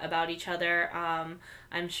lot about each other.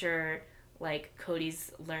 I'm sure, like,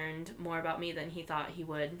 Cody's learned more about me than he thought he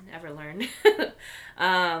would ever learn.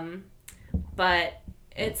 But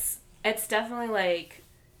it's definitely, like,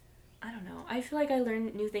 I don't know. I feel like I learn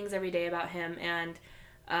new things every day about him, and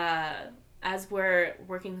as we're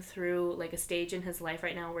working through, like, a stage in his life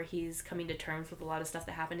right now where he's coming to terms with a lot of stuff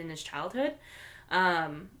that happened in his childhood,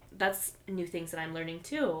 that's new things that I'm learning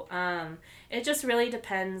too. It just really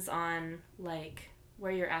depends on, like,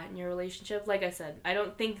 where you're at in your relationship. Like I said, I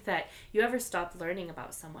don't think that you ever stop learning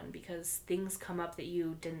about someone because things come up that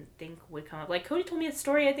you didn't think would come up. Like, Cody told me a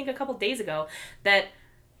story, I think, a couple days ago that,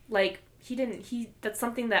 like, that's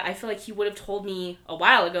something that I feel like he would have told me a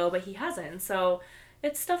while ago, but he hasn't. So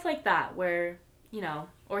it's stuff like that where, you know,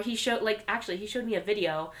 or he showed me a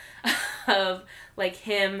video of, like,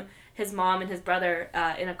 him, his mom, and his brother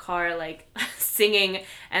in a car, like, singing,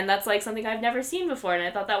 and that's, like, something I've never seen before, and I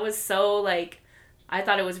thought that was so, like, I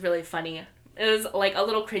thought it was really funny. It was, like, a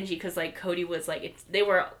little cringy because, like, Cody was, like,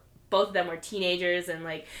 both of them were teenagers, and,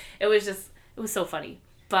 like, it was so funny.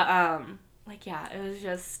 But, like, yeah, it was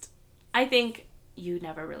just, I think you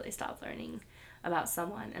never really stop learning about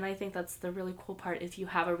someone, and I think that's the really cool part if you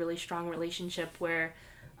have a really strong relationship where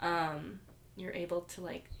you're able to,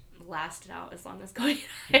 like, last it out as long as Cody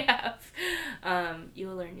and I have. You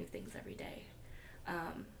will learn new things every day.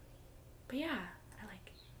 But yeah,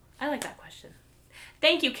 I like that question.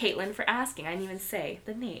 Thank you, Caitlin, for asking. I didn't even say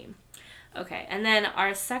the name. Okay, and then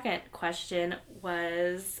our second question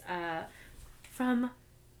was from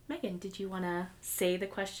Megan. Did you want to say the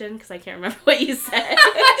question? Because I can't remember what you said.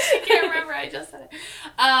 I can't remember. I just said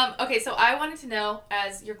it. Okay, so I wanted to know,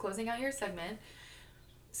 as you're closing out your segment,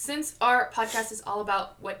 since our podcast is all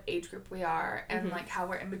about what age group we are and, like, how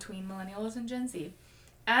we're in between millennials and Gen Z,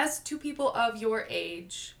 as 2 people of your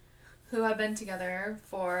age who have been together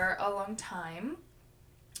for a long time,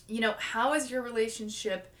 you know, how is your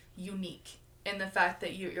relationship unique in the fact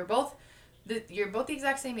that you're both the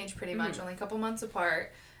exact same age pretty much, only a couple months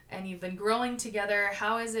apart, and you've been growing together?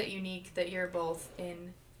 How is it unique that you're both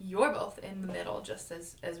in the middle just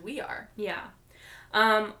as we are? Yeah.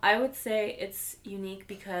 I would say it's unique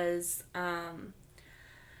because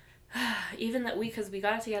even that because we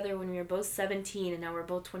got together when we were both 17 and now we're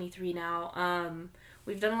both 23 now,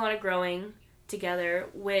 we've done a lot of growing together,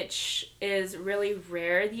 which is really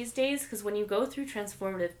rare these days because when you go through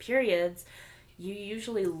transformative periods, you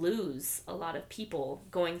usually lose a lot of people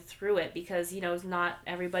going through it because, you know, not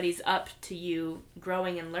everybody's up to you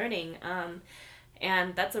growing and learning.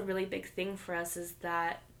 And that's a really big thing for us is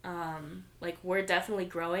that like we're definitely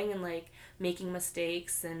growing and like making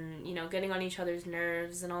mistakes and, you know, getting on each other's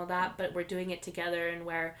nerves and all that, but we're doing it together, and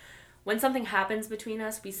where when something happens between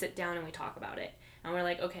us, we sit down and we talk about it. And we're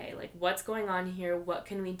like, okay, like what's going on here? What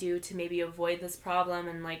can we do to maybe avoid this problem?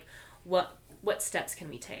 And like what steps can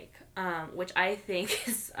we take? Which I think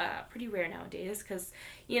is pretty rare nowadays, because,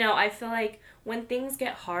 you know, I feel like when things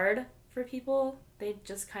get hard for people, they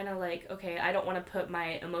just kind of like, okay, I don't want to put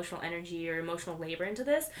my emotional energy or emotional labor into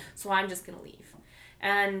this, so I'm just going to leave.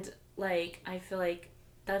 And like, I feel like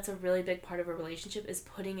that's a really big part of a relationship, is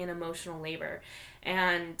putting in emotional labor.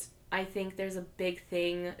 And I think there's a big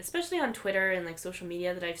thing, especially on Twitter and like social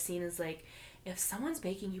media, that I've seen is like, if someone's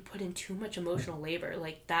making you put in too much emotional labor,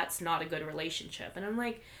 like that's not a good relationship. And I'm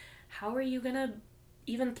like, how are you gonna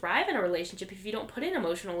even thrive in a relationship if you don't put in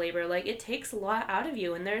emotional labor? Like, it takes a lot out of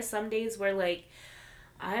you. And there are some days where like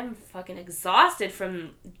I'm fucking exhausted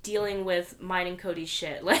from dealing with mine and Cody's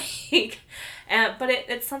shit. Like, but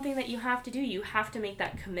it's something that you have to do. You have to make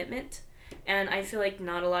that commitment. And I feel like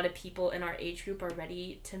not a lot of people in our age group are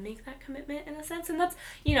ready to make that commitment, in a sense. And that's,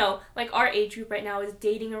 you know, like our age group right now is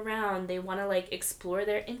dating around. They want to like explore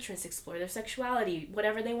their interests, explore their sexuality,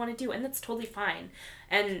 whatever they want to do. And that's totally fine.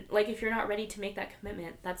 And like, if you're not ready to make that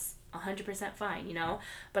commitment, that's 100% fine, you know?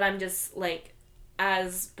 But I'm just like,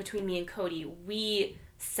 as between me and Cody, we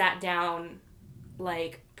sat down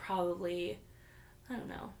like probably, I don't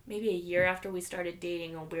know, maybe a year after we started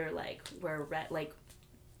dating, and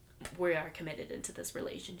we are committed into this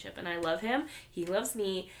relationship, and I love him, he loves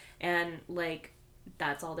me, and like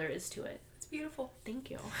that's all there is to it. It's beautiful.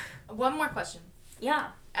 Thank you. One more question. Yeah.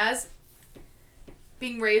 As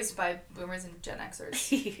being raised by boomers and Gen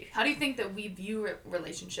Xers, how do you think that we view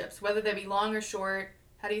relationships, whether they be long or short?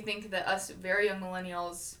 How do you think that us very young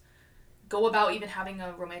millennials go about even having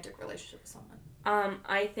a romantic relationship with someone?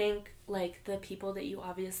 I think like the people that you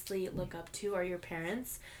obviously look up to are your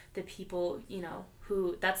parents, the people, you know,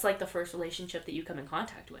 who, that's like the first relationship that you come in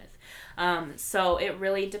contact with. So it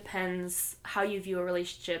really depends. How you view a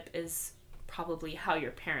relationship is probably how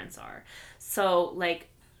your parents are. So like,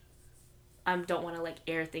 I don't want to like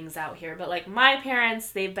air things out here, but like my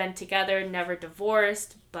parents, they've been together, never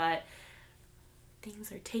divorced, but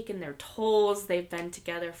things are taking their tolls. They've been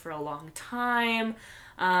together for a long time.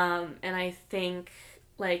 And I think,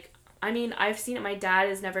 like, I mean, I've seen it. My dad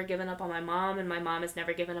has never given up on my mom, and my mom has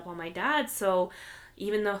never given up on my dad. So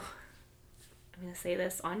even though, I'm going to say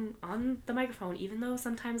this on the microphone, even though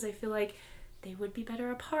sometimes I feel like they would be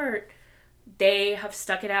better apart, they have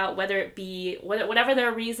stuck it out, whether it be, whatever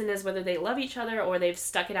their reason is, whether they love each other or they've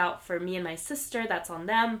stuck it out for me and my sister, that's on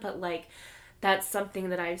them. But, like, that's something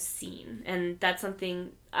that I've seen, and that's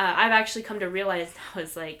something I've actually come to realize now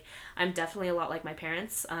is like, I'm definitely a lot like my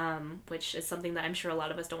parents, which is something that I'm sure a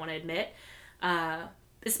lot of us don't want to admit,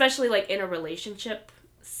 especially like in a relationship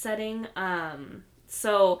setting.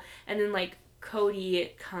 So, and then like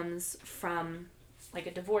Cody comes from like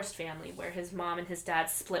a divorced family where his mom and his dad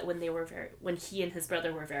split when he and his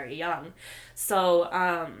brother were very young.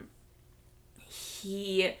 So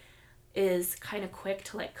he is kind of quick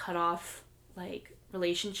to like cut off like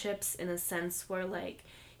relationships, in a sense where like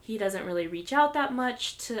he doesn't really reach out that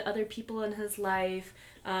much to other people in his life.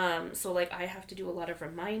 So like I have to do a lot of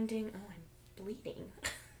reminding. Oh, I'm bleeding.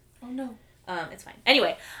 Oh no. It's fine.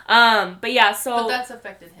 Anyway, but yeah, so But that's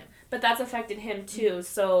affected him too. Mm-hmm.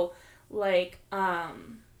 So like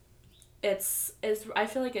it's I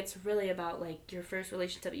feel like it's really about like your first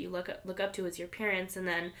relationship that you look up to is your parents, and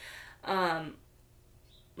then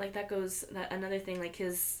like another thing, like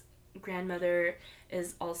his grandmother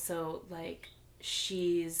is also like,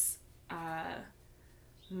 she's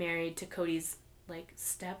married to Cody's like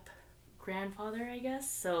step grandfather, I guess.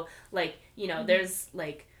 So like, you know, mm-hmm. there's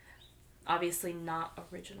like obviously not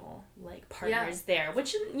original like partners there,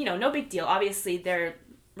 which, you know, no big deal. Obviously they're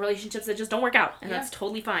relationships that just don't work out, and that's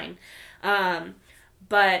totally fine.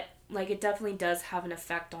 But like it definitely does have an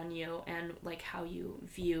effect on you and like how you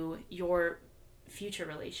view your future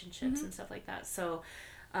relationships mm-hmm. and stuff like that. So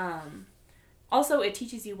also it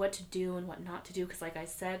teaches you what to do and what not to do, because like I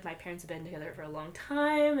said, my parents have been together for a long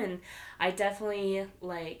time, and I definitely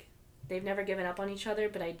like, they've never given up on each other,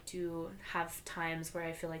 but I do have times where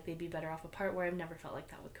I feel like they'd be better off apart, where I've never felt like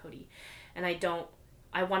that with Cody. And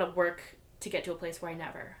I want to work to get to a place where I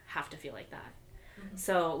never have to feel like that. Mm-hmm.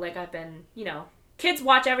 So like I've been, you know, kids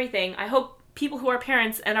watch everything. I hope people who are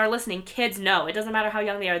parents and are listening, kids know. It doesn't matter how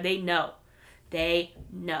young they are, they know. They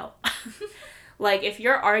know. Like if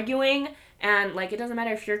you're arguing, and like it doesn't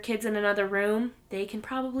matter if your kid's in another room, they can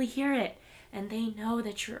probably hear it, and they know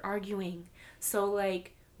that you're arguing. So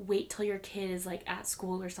like wait till your kid is like at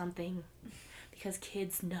school or something, Because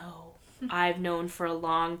kids know. I've known for a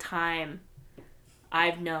long time.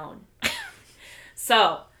 I've known.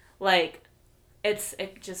 So, like, it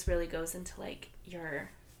just really goes into, like,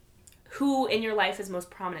 who in your life is most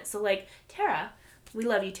prominent. So, like, Tara, we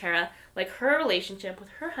love you, Tara. Like, her relationship with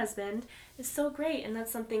her husband is so great. And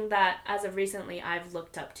that's something that, as of recently, I've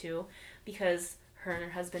looked up to. Because her and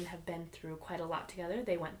her husband have been through quite a lot together.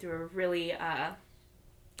 They went through a really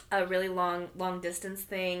long distance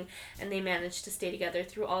thing. And they managed to stay together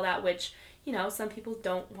through all that, which, you know, some people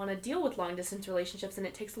don't want to deal with long distance relationships. And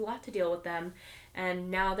it takes a lot to deal with them.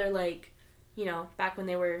 And now they're, like, you know, back when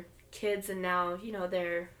they were kids, and now, you know,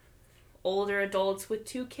 they're older adults with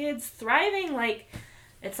 2 kids thriving. Like,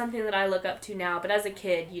 it's something that I look up to now. But as a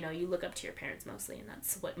kid, you know, you look up to your parents mostly, and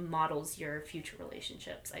that's what models your future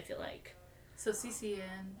relationships, I feel like. So Cece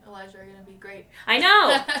and Elijah are going to be great. I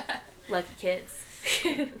know! Lucky kids.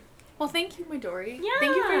 Well, thank you, Midori. Yeah.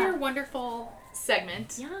 Thank you for your wonderful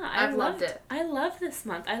segment. Yeah, I've loved it. I loved this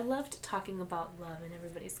month. I loved talking about love, and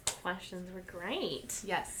everybody's questions were great.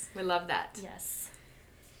 Yes, we love that. Yes.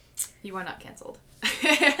 You are not canceled.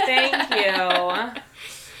 Thank you.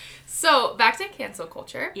 So, back to cancel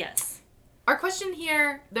culture. Yes. Our question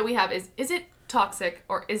here that we have is it toxic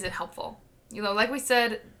or is it helpful? You know, like we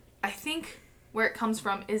said, I think where it comes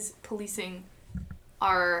from is policing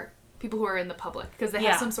our people who are in the public, because they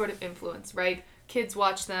have some sort of influence, right? Kids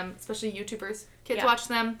watch them, especially YouTubers. Kids watch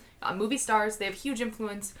them. Movie stars, they have huge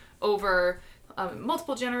influence over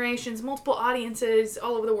multiple generations, multiple audiences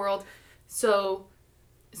all over the world. So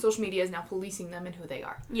social media is now policing them and who they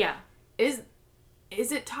are. Yeah. Is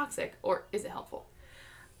it toxic or is it helpful?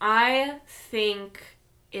 I think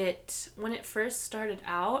when it first started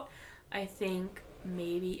out, I think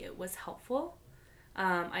maybe it was helpful.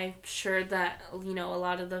 I'm sure that, you know, a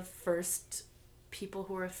lot of the first people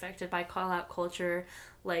who were affected by call-out culture,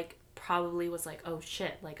 like, probably was like, oh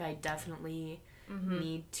shit, like, I definitely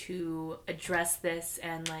need to address this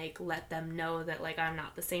and, like, let them know that, like, I'm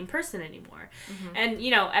not the same person anymore. And, you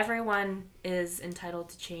know, everyone is entitled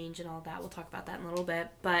to change and all that. We'll talk about that in a little bit.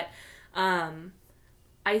 But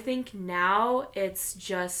I think now it's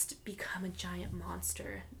just become a giant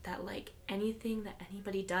monster that, like, anything that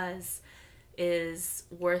anybody does is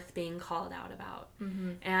worth being called out about.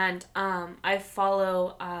 And I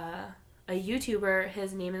follow a YouTuber.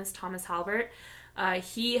 His name is Thomas Halbert.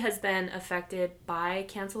 He has been affected by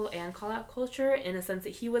cancel and call out culture in a sense that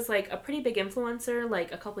he was, like, a pretty big influencer,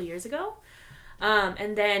 like, a couple years ago.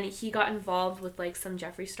 And then he got involved with, like, some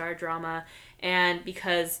Jeffree Star drama, and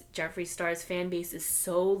because Jeffree Star's fan base is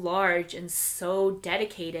so large and so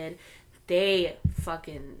dedicated, they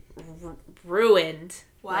fucking ruined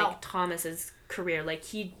like Thomas's career. Like,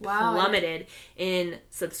 he plummeted in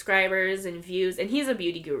subscribers and views, and he's a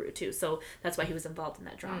beauty guru too, so that's why he was involved in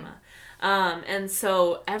that drama. And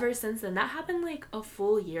so ever since then, that happened like a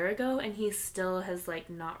full year ago, and he still has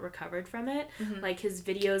like not recovered from it. Like, his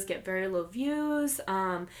videos get very low views.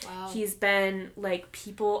 He's been like,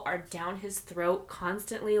 people are down his throat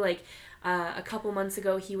constantly. Like, a couple months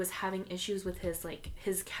ago, he was having issues with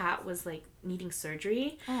his cat was like needing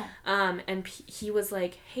surgery. And he was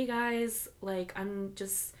like, hey guys, like, I'm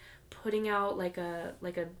just putting out like a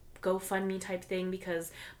GoFundMe type thing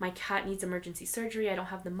because my cat needs emergency surgery. I don't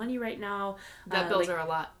have the money right now. That bills are a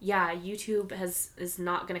lot. Yeah, YouTube is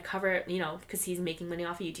not going to cover it, you know, because he's making money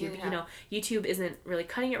off of YouTube. You know, YouTube isn't really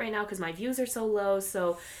cutting it right now because my views are so low.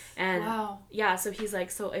 So, and yeah, so he's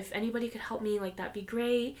like, so if anybody could help me, like, that'd be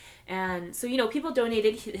great. And so, you know, people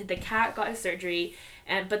donated. The cat got his surgery,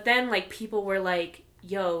 but then like people were like,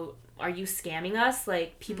 yo, are you scamming us?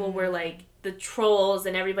 Like, people were like, the trolls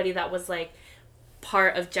and everybody that was like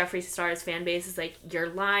part of Jeffree Star's fan base is like, you're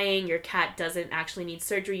lying, your cat doesn't actually need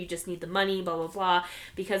surgery, you just need the money, blah blah blah.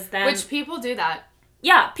 Because then, which people do that.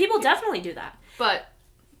 Yeah, people definitely do that. But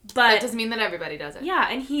that doesn't mean that everybody does it. Yeah,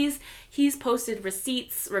 and he's posted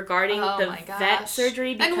receipts regarding the vet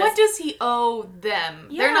surgery. Because, and what does he owe them?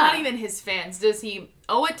 Yeah. They're not even his fans. Does he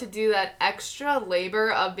owe it to do that extra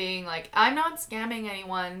labor of being like, I'm not scamming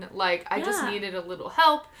anyone, like, I just needed a little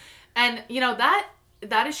help? And, you know, that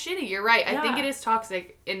is shitty. You're right. I think it is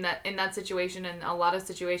toxic in that situation, and a lot of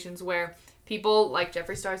situations where people like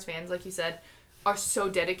Jeffree Star's fans, like you said, are so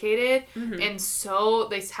dedicated and so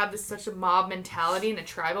they have such a mob mentality and a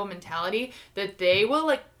tribal mentality that they will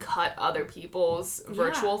like cut other people's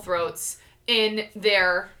virtual throats in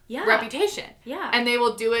their reputation. Yeah. And they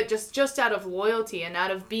will do it just out of loyalty and out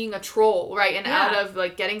of being a troll, right? And out of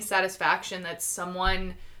like getting satisfaction that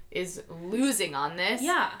someone is losing on this.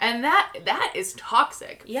 Yeah. And that is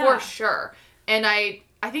toxic for sure. And I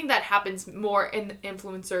I think that happens more in the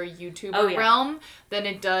influencer YouTuber realm than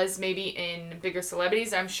it does maybe in bigger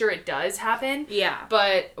celebrities. I'm sure it does happen. Yeah.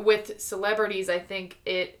 But with celebrities, I think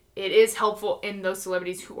it is helpful in those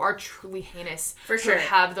celebrities who are truly heinous. For sure. Who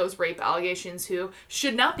have those rape allegations, who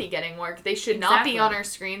should not be getting work. They should not be on our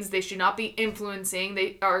screens. They should not be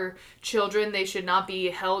influencing our children. They should not be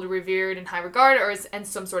held, revered, in high regard, or and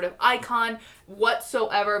some sort of icon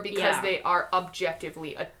whatsoever, because they are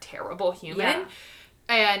objectively a terrible human. Yeah.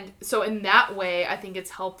 And so in that way, I think it's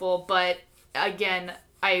helpful. But again,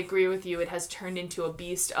 I agree with you. It has turned into a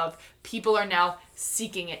beast of people are now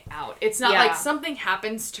seeking it out. It's not like something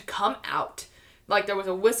happens to come out. Like there was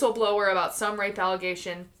a whistleblower about some rape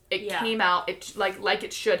allegation. It came out like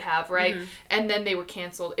it should have, right? Mm-hmm. And then they were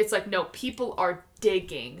canceled. It's like, no, people are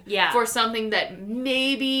digging for something that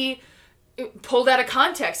maybe pulled out of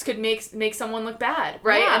context could make someone look bad,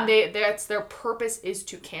 right? Yeah. And that's their purpose, is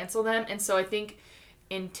to cancel them. And so I think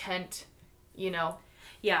intent,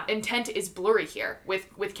 intent is blurry here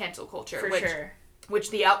with cancel culture. For sure.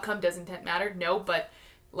 Which the outcome, does intent matter? No, but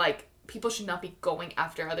like people should not be going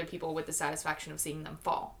after other people with the satisfaction of seeing them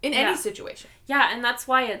fall in any situation. Yeah, and that's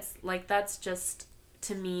why it's like, that's just,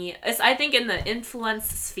 to me, I think in the influence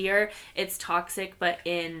sphere it's toxic, but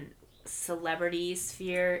in celebrity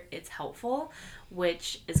sphere it's helpful,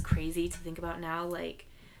 which is crazy to think about now, like,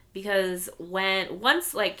 because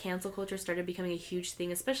once like cancel culture started becoming a huge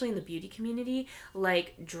thing, especially in the beauty community,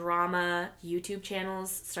 like drama YouTube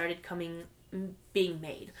channels started being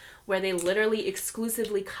made, where they literally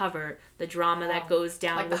exclusively cover the drama that goes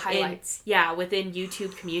down, like the highlights. Within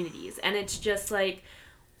YouTube communities. And it's just like,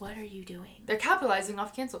 what are you doing? They're capitalizing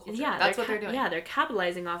off cancel culture. Yeah, that's what they're doing. Yeah, they're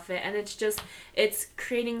capitalizing off it, and it's just, it's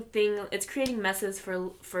creating messes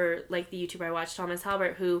for like the YouTuber I watched, Thomas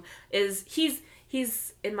Halbert, who is, he's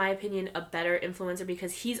in my opinion a better influencer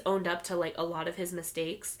because he's owned up to like a lot of his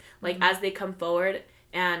mistakes, like as they come forward.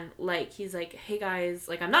 And, like, he's like, hey, guys,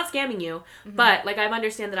 like, I'm not scamming you, but, like, I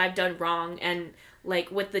understand that I've done wrong. And,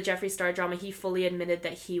 like, with the Jeffree Star drama, he fully admitted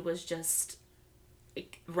that he was just,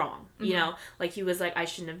 like, wrong, you know? Like, he was like, I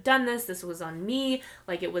shouldn't have done this. This was on me.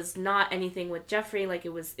 Like, it was not anything with Jeffree. Like, it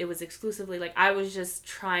was exclusively, like, I was just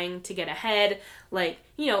trying to get ahead. Like,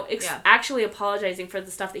 actually apologizing for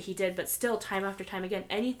the stuff that he did. But still, time after time again,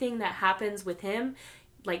 anything that happens with him,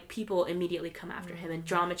 like, people immediately come after him, and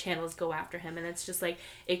drama channels go after him, and it's just like,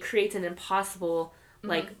 it creates an impossible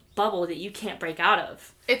like bubble that you can't break out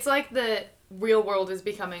of. It's like the real world is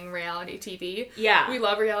becoming reality TV. Yeah, we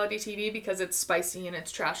love reality TV because it's spicy and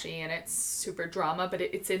it's trashy and it's super drama, but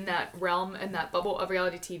it's in that realm and that bubble of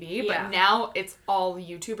reality TV. But now it's all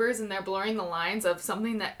YouTubers, and they're blurring the lines of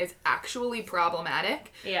something that is actually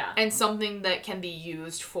problematic and something that can be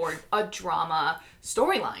used for a drama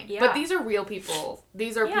storyline. But these are real people.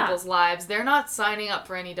 These are people's lives. They're not signing up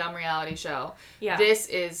for any dumb reality show. This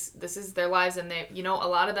is their lives, and they, a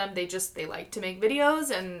lot of them, they like to make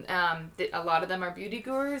videos, and a lot of them are beauty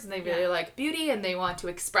gurus, and they really like beauty, and they want to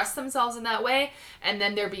express themselves in that way, and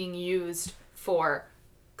then they're being used for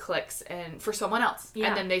clicks and for someone else,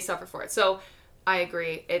 and then they suffer for it. So I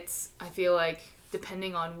agree. I feel like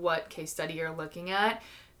depending on what case study you're looking at,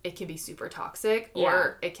 it can be super toxic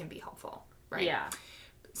or it can be helpful. Right. Yeah.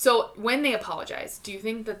 So when they apologize, do you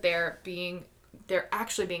think that they're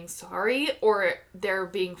actually being sorry, or they're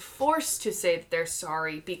being forced to say that they're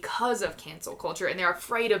sorry because of cancel culture and they're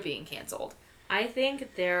afraid of being canceled? I think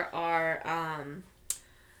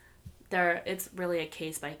it's really a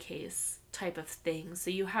case by case type of thing. So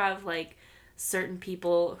you have like certain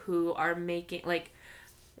people who are making, like,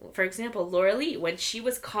 for example, Laura Lee, when she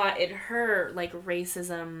was caught in her, like,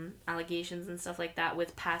 racism allegations and stuff like that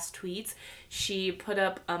with past tweets, she put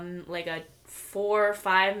up, like, a 4 or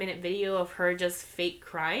 5 minute video of her just fake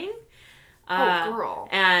crying. Girl.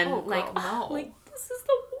 And, no. like, this is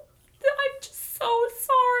I'm just so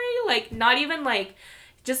sorry. Like, not even, like,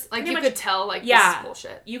 just... Like, you could tell, like, this is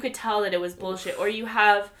bullshit. You could tell that it was bullshit. Or you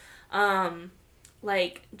have,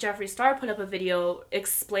 like, Jeffree Star put up a video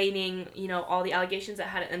explaining, all the allegations that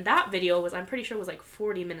had it. And that video I'm pretty sure was like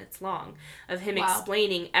 40 minutes long of him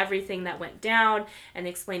explaining everything that went down and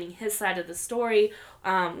explaining his side of the story.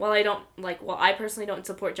 While I personally don't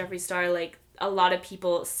support Jeffree Star, like, a lot of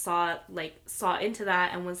people saw into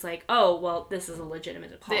that and was like, oh, well, this is a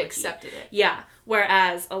legitimate apology. They accepted it. Yeah.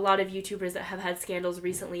 Whereas a lot of YouTubers that have had scandals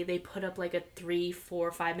recently, they put up like a 3,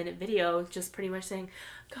 4, 5 minute video just pretty much saying,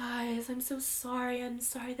 guys, I'm so sorry. I'm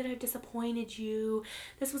sorry that I've disappointed you.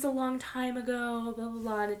 This was a long time ago, blah, blah,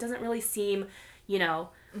 blah. And it doesn't really seem,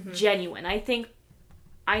 genuine. I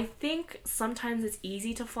think sometimes it's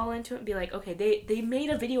easy to fall into it and be like, okay, they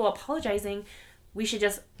made a video apologizing. We should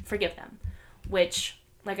just forgive them. Which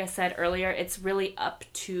like I said earlier, it's really up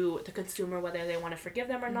to the consumer whether they want to forgive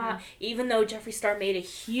them or not. Even though Jeffree Star made a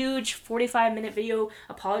huge 45-minute video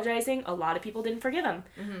apologizing, a lot of people didn't forgive him.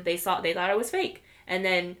 They thought it was fake. And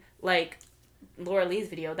then, like, Laura Lee's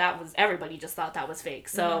video, everybody just thought that was fake.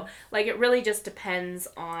 So, like, it really just depends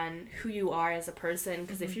on who you are as a person.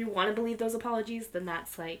 Because if you want to believe those apologies, then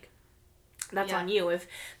that's on you. If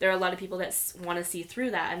there are a lot of people that want to see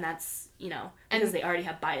through that, and that's, because they already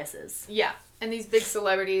have biases. Yeah. And these big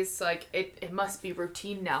celebrities, like, it must be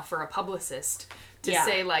routine now for a publicist to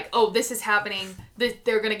say, like, oh, this is happening,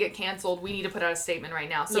 they're going to get canceled, we need to put out a statement right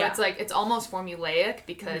now. So it's like, it's almost formulaic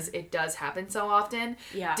because it does happen so often.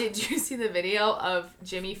 Yeah. Did you see the video of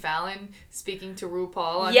Jimmy Fallon speaking to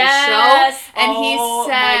RuPaul on his show?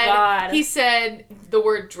 And he said the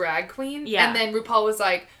word drag queen. Yeah. And then RuPaul was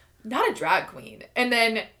like, not a drag queen. And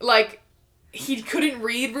then, like, he couldn't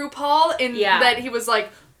read RuPaul, and that he was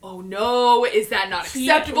like, oh no, is that not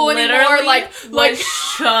acceptable anymore? Like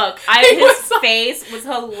shook. His face was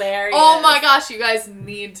hilarious. Oh my gosh, you guys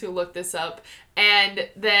need to look this up. And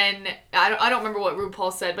then I don't remember what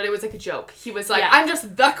RuPaul said, but it was like a joke. He was like, I'm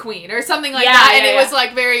just the queen or something like that. And it was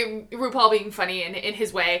like very RuPaul being funny in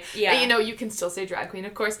his way. Yeah. And, you can still say drag queen,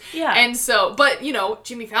 of course. Yeah. And so, but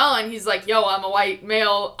Jimmy Fallon, he's like, yo, I'm a white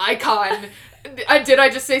male icon. Did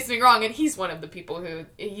I just say something wrong? And he's one of the people who,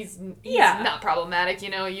 he's not problematic,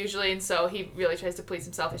 usually. And so he really tries to please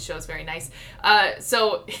himself. His show is very nice.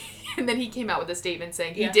 And then he came out with a statement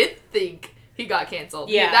saying he did think he got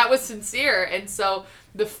canceled. Yeah. That was sincere. And so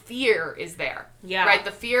the fear is there. Yeah. Right?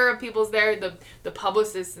 The fear of people's there. The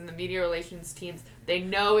publicists and the media relations teams, they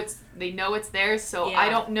know it's there. So I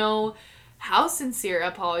don't know how sincere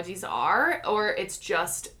apologies are, or it's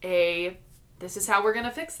just this is how we're going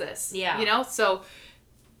to fix this. Yeah. So,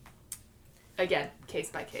 again,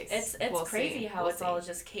 case by case. It's crazy how it's all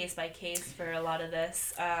just case by case for a lot of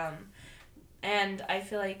this. And I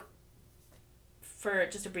feel like for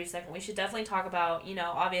just a brief second, we should definitely talk about,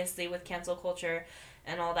 obviously with cancel culture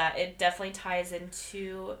and all that, it definitely ties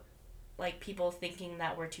into, like, people thinking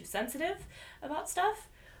that we're too sensitive about stuff.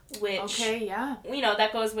 Which, that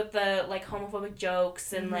goes with the, like, homophobic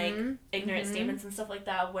jokes and, like, ignorant statements and stuff like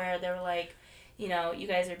that, where they were like, you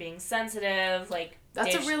guys are being sensitive, like...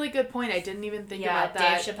 That's a really good point. I didn't even think about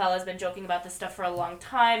that. Dave Chappelle has been joking about this stuff for a long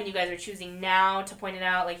time, and you guys are choosing now to point it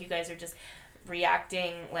out. Like, you guys are just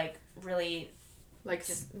reacting, like, really... Like,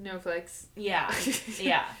 snowflakes. Yeah.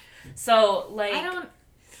 Yeah. So, like...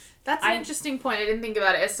 That's an interesting point. I didn't think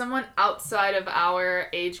about it. As someone outside of our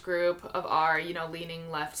age group, of our, leaning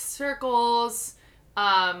left circles...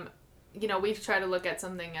 we've tried to look at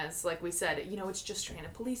something as, like we said, it's just trying to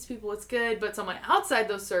police people, it's good, but someone outside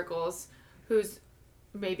those circles who's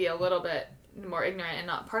maybe a little bit more ignorant and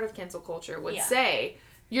not part of cancel culture would say,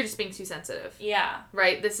 you're just being too sensitive. Yeah.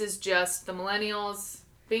 Right? This is just the millennials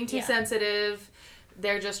being too sensitive.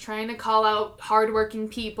 They're just trying to call out hardworking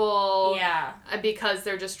people. Yeah. Because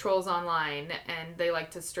they're just trolls online, and they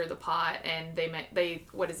like to stir the pot, and they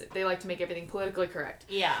like to make everything politically correct.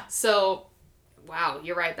 Yeah. So... Wow,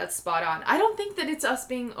 you're right. That's spot on. I don't think that it's us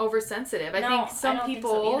being oversensitive. I think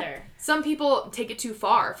some people take it too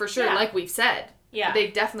far, for sure, like we've said. Yeah. They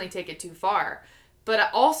definitely take it too far. But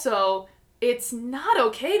also, it's not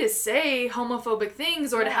okay to say homophobic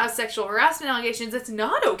things or to have sexual harassment allegations. It's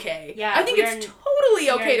not okay. Yeah. I think it's totally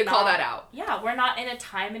okay to call that out. Yeah, we're not in a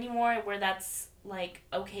time anymore where that's, like,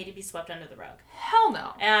 okay to be swept under the rug. Hell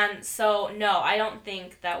no. And so, no, I don't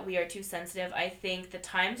think that we are too sensitive. I think the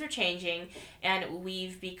times are changing, and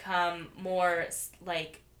we've become more,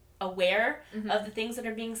 like, aware of the things that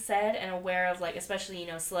are being said, and aware of, like, especially,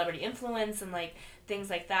 celebrity influence and, like, things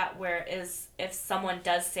like that, whereas if someone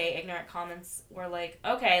does say ignorant comments, we're like,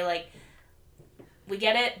 okay, like, we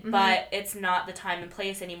get it, but it's not the time and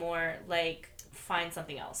place anymore, like... Find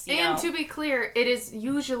something else. And to be clear, it is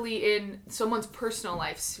usually in someone's personal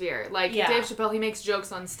life sphere. Like Dave Chappelle, he makes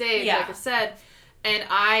jokes on stage, like I said, and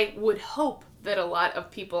I would hope that a lot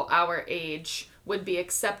of people our age would be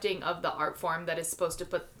accepting of the art form that is supposed to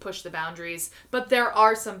push the boundaries. But there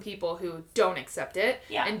are some people who don't accept it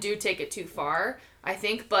and do take it too far, I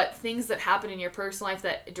think. But things that happen in your personal life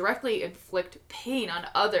that directly inflict pain on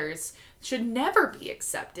others should never be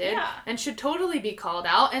accepted and should totally be called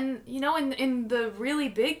out. And, in the really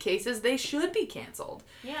big cases, they should be canceled.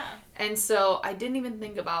 Yeah. And so I didn't even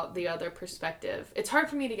think about the other perspective. It's hard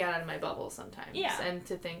for me to get out of my bubble sometimes and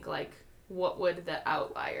to think, like, what would the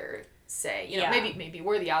outlier say? Maybe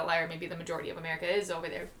we're the outlier. Maybe the majority of America is over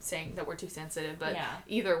there saying that we're too sensitive. But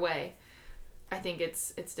either way, I think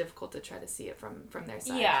it's difficult to try to see it from their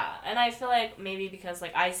side. Yeah, and I feel like maybe because,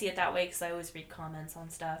 like, I see it that way because I always read comments on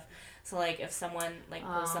stuff. So, like, if someone, like,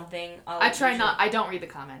 posts something, I don't read the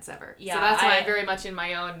comments ever. Yeah. So that's why I'm very much in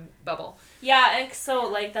my own bubble. Yeah, and so,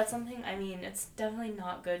 like, that's something, I mean, it's definitely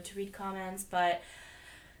not good to read comments, but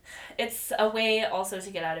it's a way also to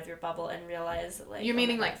get out of your bubble and realize, like... You're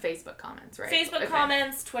meaning, like, Facebook comments, right? Facebook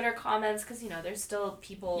comments, Twitter comments, because, you know, there's still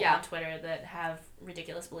people on Twitter that have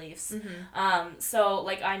ridiculous beliefs. So,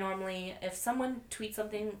 like, I normally, if someone tweets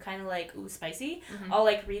something kind of, like, ooh, spicy, I'll,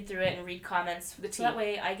 like, read through it and read comments. So that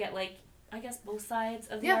way I get, like, I guess both sides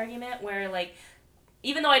of the argument, where, like...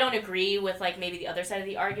 Even though I don't agree with, like, maybe the other side of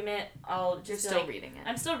the argument, I'll just... You're still reading it.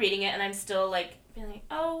 I'm still reading it, and I'm still, like, being like,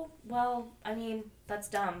 oh, well, I mean, that's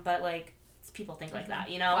dumb, but, like, people think like that,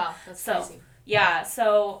 you know? Wow, that's crazy. Yeah,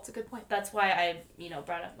 so... That's a good point. That's why I, you know,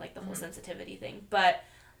 brought up, like, the whole sensitivity thing. But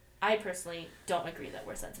I personally don't agree that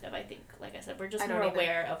we're sensitive. I think, like I said, we're just more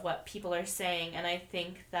aware of what people are saying, and I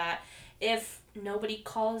think that if nobody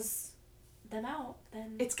calls... them out,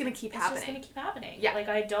 then it's gonna keep happening. It's just gonna keep happening. Yeah. Like,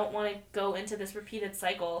 I don't want to go into this repeated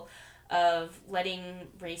cycle of letting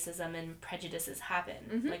racism and prejudices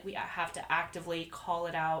happen. Like, we have to actively call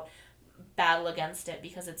it out, battle against it,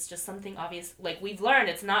 because it's just something obvious. Like, we've learned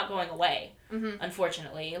it's not going away,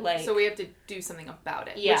 unfortunately. Like, so we have to do something about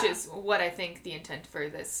it, which is what I think the intent for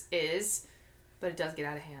this is, but it does get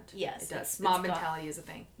out of hand. Yes. It does. Mob mentality is a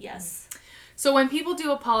thing. Yes. So when people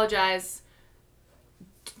do apologize,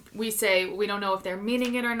 we say we don't know if they're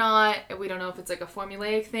meaning it or not. We don't know if it's like a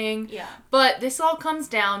formulaic thing. Yeah. But this all comes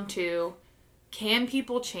down to, can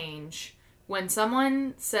people change? When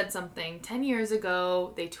someone said something 10 years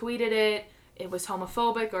ago, they tweeted it, it was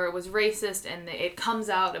homophobic or it was racist, and it comes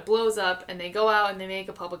out, it blows up, and they go out and they make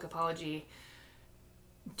a public apology.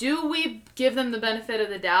 Do we give them the benefit of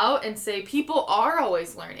the doubt and say people are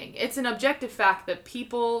always learning? It's an objective fact that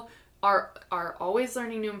people are always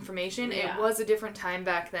learning new information. Yeah. It was a different time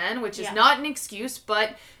back then, which is not an excuse,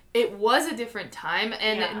 but it was a different time,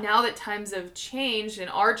 and now that times have changed and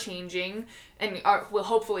are changing and will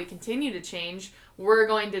hopefully continue to change, we're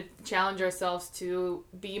going to challenge ourselves to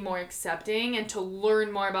be more accepting and to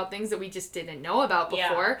learn more about things that we just didn't know about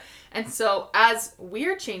before. And so as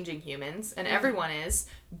we're changing humans, and everyone is,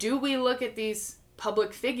 do we look at these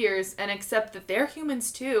public figures and accept that they're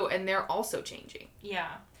humans too, and they're also changing? Yeah.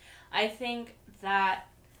 I think that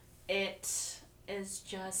it is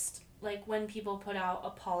just, like, when people put out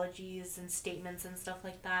apologies and statements and stuff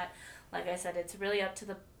like that, like I said, it's really up to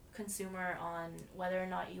the consumer on whether or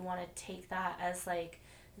not you want to take that as, like,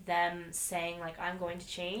 them saying, like, I'm going to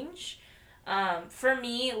change. For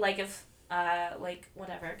me, like, if, like,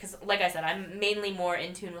 whatever, because, like I said, I'm mainly more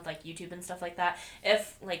in tune with, like, YouTube and stuff like that.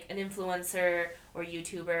 If, like, an influencer or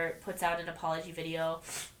YouTuber puts out an apology video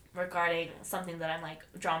regarding something that I'm, like,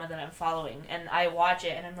 drama that I'm following, and I watch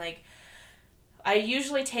it, and I'm like, I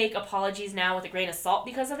usually take apologies now with a grain of salt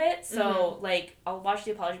because of it, so, like, I'll watch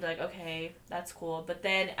the apology and be like, okay, that's cool, but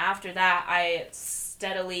then after that, I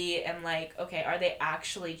steadily am like, okay, are they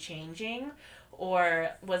actually changing, or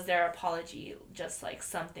was their apology just, like,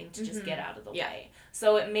 something to just get out of the way?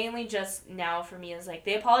 So it mainly just now for me is, like,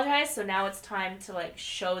 they apologize, so now it's time to, like,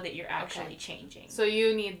 show that you're actually changing. So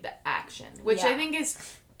you need the action, which I think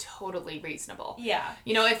is totally reasonable. Yeah.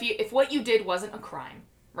 You know, if what you did wasn't a crime,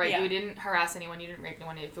 right? Yeah. You didn't harass anyone, you didn't rape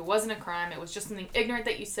anyone. If it wasn't a crime, it was just something ignorant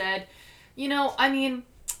that you said. You know, I mean,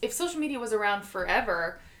 if social media was around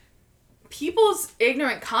forever, people's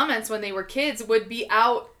ignorant comments when they were kids would be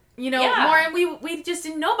out, you know, more, and we just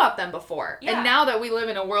didn't know about them before. Yeah. And now that we live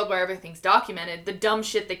in a world where everything's documented, the dumb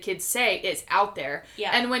shit that kids say is out there.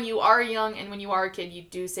 Yeah. And when you are young and when you are a kid, you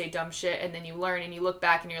do say dumb shit, and then you learn and you look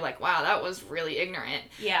back and you're like, wow, that was really ignorant.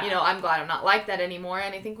 Yeah. You know, I'm glad I'm not like that anymore,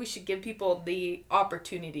 and I think we should give people the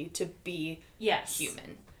opportunity to be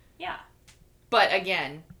human. Yeah. But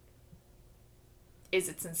again, is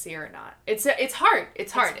it sincere or not? It's hard.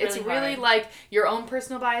 It's hard. It's really like your own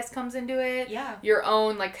personal bias comes into it. Yeah. Your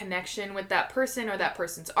own, like, connection with that person or that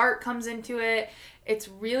person's art comes into it. It's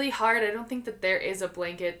really hard. I don't think that there is a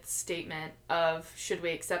blanket statement of should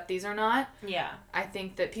we accept these or not. Yeah. I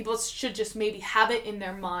think that people should just maybe have it in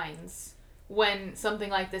their minds when something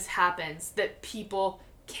like this happens, that people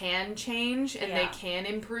can change and they can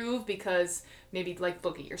improve, because maybe, like,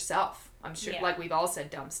 look at yourself. I'm sure, like, we've all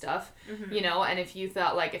said dumb stuff, you know, and if you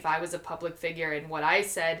thought, like, if I was a public figure and what I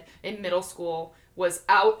said in middle school was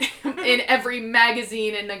out in every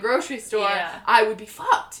magazine in the grocery store, I would be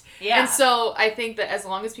fucked. Yeah. And so I think that as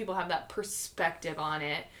long as people have that perspective on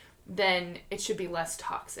it, then it should be less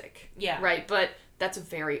toxic. Yeah. Right? But that's a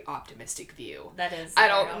very optimistic view. That is. I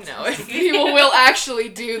don't know if people will actually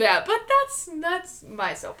do that, but that's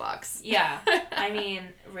my soapbox. Yeah. I mean,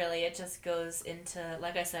 really, it just goes into,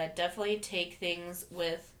 like I said, definitely take things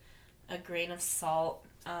with a grain of salt.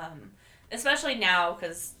 Especially now,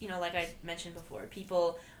 because, you know, like I mentioned before,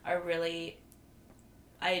 people are really...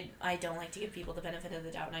 I don't like to give people the benefit of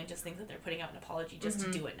the doubt, and I just think that they're putting out an apology just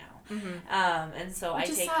to do it now. And so Which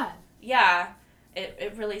I is take... sad. Yeah.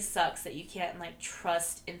 It really sucks that you can't, like,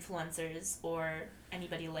 trust influencers or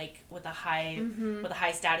anybody, like, with a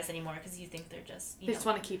high status anymore, because you think they're just... They just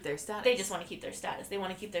want to keep their status. They just want to keep their status. They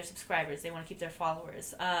want to keep their subscribers. They want to keep their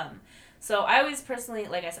followers. So I always personally,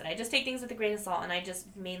 like I said, I just take things with a grain of salt, and I just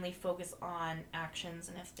mainly focus on actions,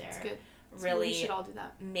 and if they're really we should all do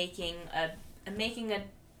that. making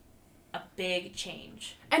a big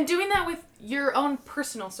change. And doing that with your own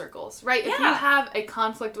personal circles, right? Yeah. If you have a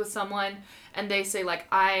conflict with someone and they say, like,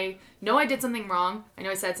 I know I did something wrong, I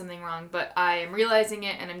know I said something wrong, but I am realizing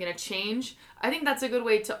it and I'm going to change, I think that's a good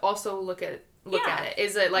way to also look at it.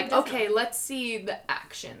 Is it like, okay, let's see the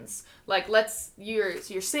actions. Like, you're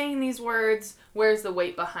saying these words, where's the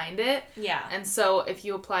weight behind it? Yeah. And so if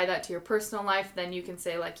you apply that to your personal life, then you can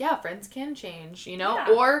say, like, yeah, friends can change, you know?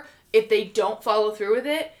 Yeah. Or if they don't follow through with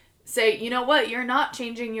it, say, you know what, you're not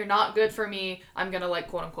changing, you're not good for me, I'm gonna, like,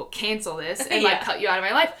 quote unquote cancel this and like cut you out of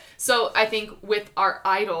my life. So I think with our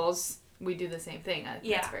idols, we do the same thing. I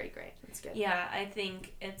think that's very great. It's good. Yeah, I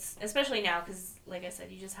think it's, especially now, because like I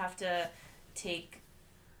said, you just have to take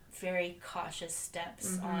very cautious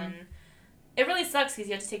steps on... It really sucks because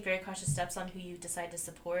you have to take very cautious steps on who you decide to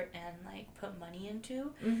support and, like, put money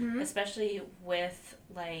into, especially with,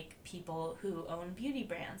 like, people who own beauty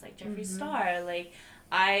brands, like Jeffree Star. Like,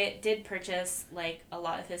 I did purchase, like, a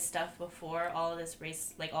lot of his stuff before all of this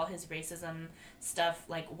all his racism stuff,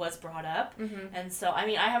 like, was brought up. And so, I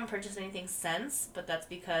mean, I haven't purchased anything since, but that's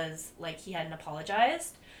because, like, he hadn't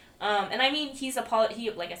apologized. And I mean,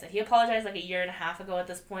 like I said, he apologized, like, a year and a half ago at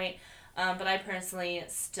this point. But I personally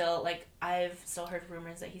still, like, I've still heard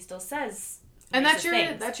rumors that he still says and that's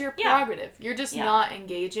your prerogative. You're just not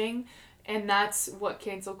engaging, and that's what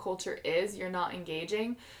cancel culture is. You're not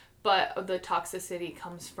engaging, but the toxicity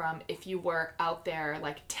comes from if you were out there,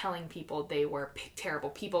 like, telling people they were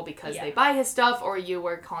terrible people because they buy his stuff, or you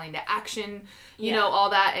were calling to action, you know,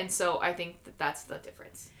 all that. And so I think that's the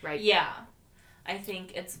difference, right? Yeah. I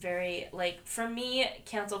think it's very, like, for me,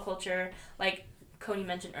 cancel culture, like Cody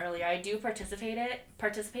mentioned earlier, I do participate in it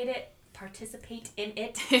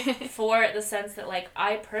for the sense that, like,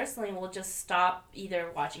 I personally will just stop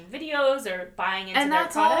either watching videos or buying into their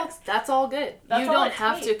products. That's all good. You don't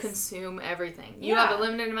have to consume everything. You have a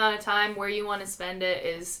limited amount of time. Where you want to spend it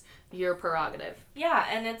is your prerogative. Yeah,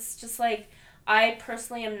 and it's just like, I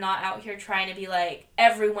personally am not out here trying to be like,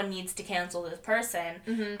 everyone needs to cancel this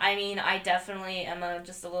person. I mean, I definitely am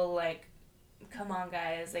just a little like, come on,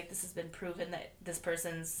 guys, like, this has been proven that this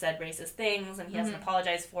person said racist things and he hasn't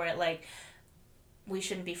apologized for it. Like, we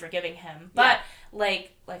shouldn't be forgiving him. But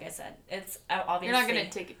like I said, it's obviously, you're not gonna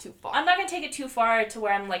take it too far. I'm not gonna take it too far to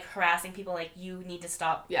where I'm, like, harassing people, like, you need to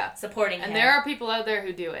stop supporting him. And there are people out there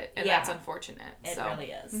who do it, and that's unfortunate. It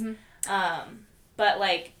really is. But,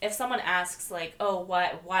 like, if someone asks, like, oh,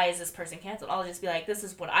 why is this person canceled? I'll just be like, this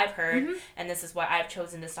is what I've heard, and this is why I've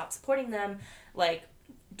chosen to stop supporting them. Like,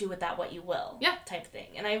 do with that what you will. Yeah. Type thing.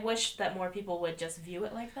 And I wish that more people would just view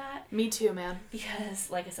it like that. Me too, man. Because,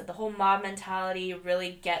 like I said, the whole mob mentality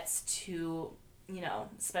really gets to, you know,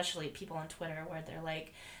 especially people on Twitter where they're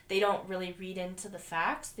like, they don't really read into the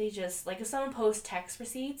facts. They just, like, if someone posts text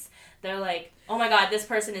receipts, they're like, oh my god, this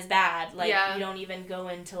person is bad. Like, you don't even go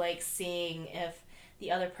into, like, seeing if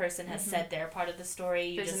the other person has said their part of the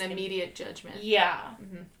story. There's an immediate judgment. Yeah.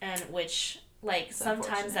 And which, like,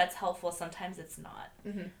 sometimes that's helpful, sometimes it's not.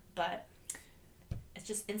 But it's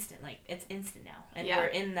just instant. Like, it's instant now. And we're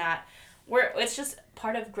in that... It's just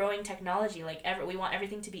part of growing technology. Like, we want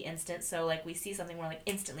everything to be instant. So, like, we see something, we're like,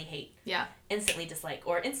 instantly hate. Yeah. Instantly dislike.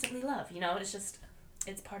 Or instantly love. You know? It's just...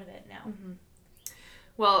 It's part of it now.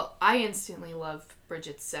 Well, I instantly love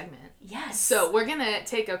Bridget's segment. Yes. So we're going to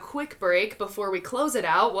take a quick break before we close it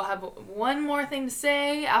out. We'll have one more thing to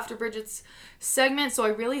say after Bridget's segment. So I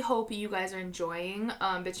really hope you guys are enjoying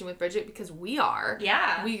Bitching with Bridget, because we are.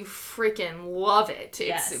 Yeah. We freaking love it.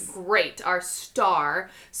 It's great. Our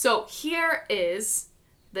star. So here is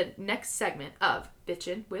the next segment of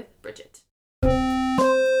Bitching with Bridget.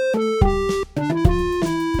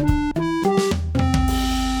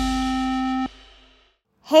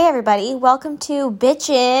 Hey everybody, welcome to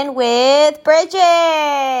Bitchin' with Bridget.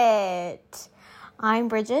 I'm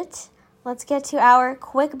Bridget. Let's get to our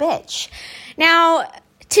quick bitch. Now,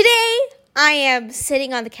 today I am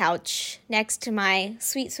sitting on the couch next to my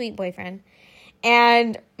sweet, sweet boyfriend,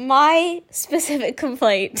 and my specific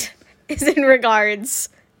complaint is in regards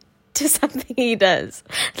to something he does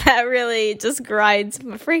that really just grinds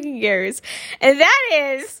my freaking gears. And that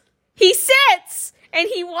is, he sits and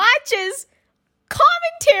he watches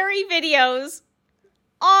commentary videos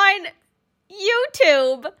on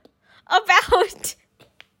YouTube about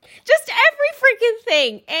just every freaking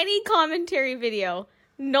thing. Any commentary video,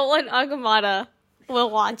 Nolan Agamada will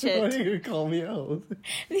watch it. Why do you call me out?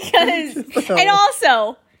 Because, and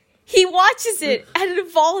also, he watches it at a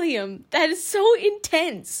volume that is so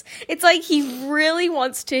intense. It's like he really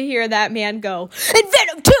wants to hear that man go, and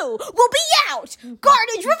Venom 2 will be out!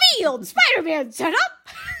 Carnage revealed! Spider-Man set up!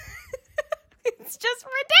 It's just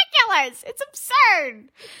ridiculous! It's absurd!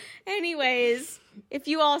 Anyways, if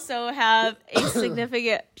you also have a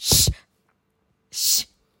significant... Shh!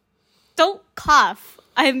 Don't cough.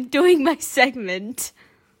 I'm doing my segment.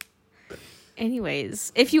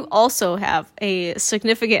 Anyways, if you also have a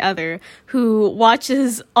significant other who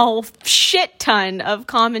watches a shit ton of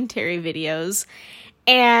commentary videos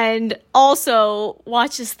and also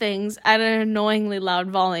watches things at an annoyingly loud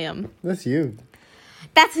volume. That's you.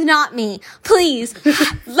 That's not me. Please,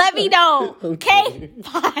 let me know. Okay?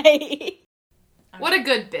 Bye. What a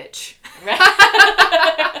good bitch.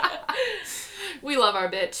 We love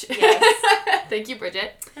our bitch. Yes. Thank you,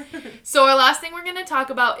 Bridget. So our last thing we're going to talk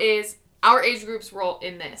about is our age group's role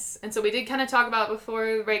in this. And so we did kind of talk about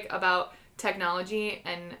before the break about technology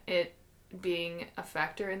and it being a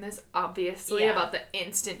factor in this, obviously, about the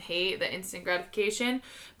instant hate, the instant gratification.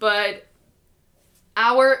 But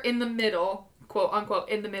our in the middle, quote unquote,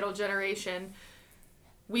 in the middle generation,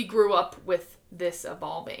 we grew up with this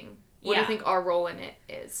evolving. What do you think our role in it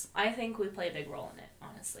is? I think we play a big role in it,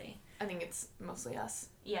 honestly. I think it's mostly us.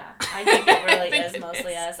 Yeah, I think it really is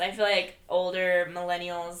mostly us. I feel like older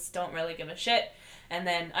millennials don't really give a shit. And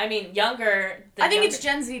then, I mean, younger... I think it's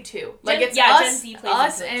Gen Z, too. It's Gen Z plays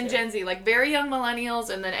us into it, and too. Gen Z. Like, very young millennials,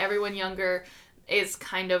 and then everyone younger is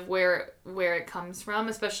kind of where it comes from,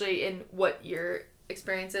 especially in what your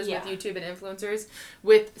experience is with YouTube and influencers.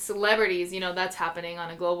 With celebrities, that's happening on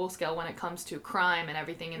a global scale when it comes to crime and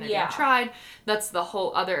everything, and they're being tried. That's the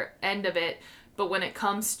whole other end of it. But when it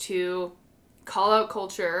comes to call-out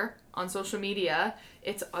culture on social media,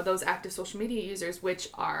 it's those active social media users, which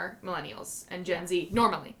are millennials and Gen Z,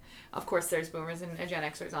 normally. Of course, there's boomers and Gen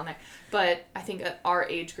Xers on there. But I think our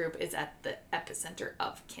age group is at the epicenter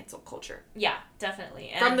of cancel culture. Yeah,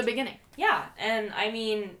 definitely. From the beginning. Yeah, and I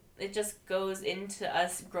mean, it just goes into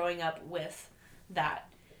us growing up with that.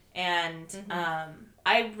 And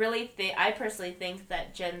I personally think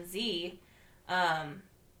that Gen Z...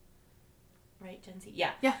 Right, Gen Z?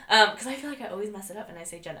 Yeah. Yeah. Because I feel like I always mess it up and I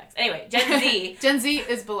say Gen X. Anyway, Gen Z. Gen Z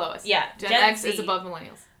is below us. Yeah. Gen X is above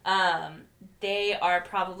millennials. They are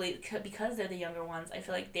probably, because they're the younger ones, I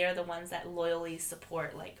feel like they're the ones that loyally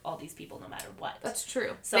support, like, all these people no matter what. That's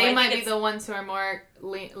true. So they might be the ones who are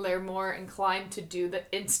they're more inclined to do the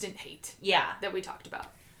instant hate. Yeah. That we talked about.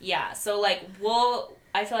 Yeah. So, like,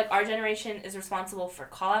 I feel like our generation is responsible for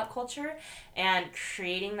call-out culture and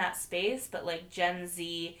creating that space, but, like, Gen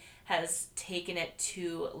Z has taken it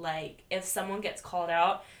to, like, if someone gets called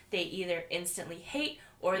out, they either instantly hate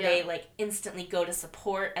or they, like, instantly go to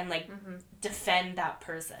support and, like, defend that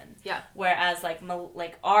person. Yeah. Whereas, like,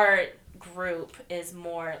 our group is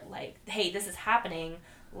more like, hey, this is happening,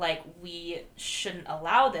 like, we shouldn't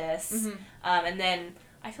allow this. And then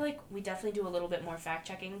I feel like we definitely do a little bit more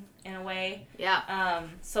fact-checking in a way. Yeah.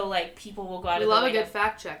 So, like, people will go out of their way. We love a good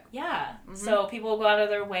fact check. Yeah. So people will go out of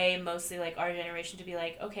their way, mostly, like, our generation, to be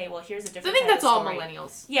like, okay, well, here's a different I think that's all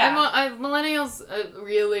millennials. Yeah. Millennials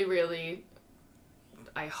really, really,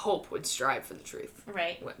 I hope, would strive for the truth.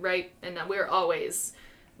 Right. Right? And we're always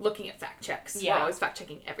looking at fact checks. Yeah. We're always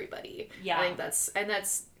fact-checking everybody. Yeah. I think that's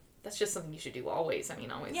just something you should do always. I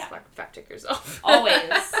mean, always fact check yourself. Always.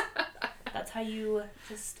 That's how you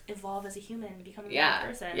just evolve as a human, become a better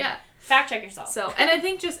person. Yeah. Fact check yourself. So, and I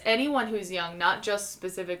think just anyone who's young, not just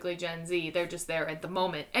specifically Gen Z, they're just there at the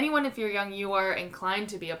moment. Anyone, if you're young, you are inclined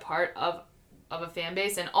to be a part of a fan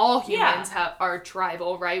base, and all humans are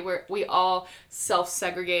tribal, right? Where we all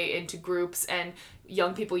self-segregate into groups, and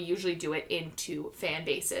young people usually do it into fan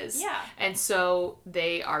bases. Yeah. And so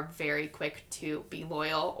they are very quick to be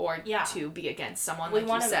loyal or to be against someone,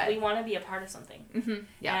 you said. We want to be a part of something. Mm-hmm.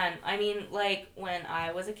 Yeah. And, I mean, like, when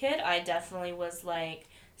I was a kid, I definitely was, like,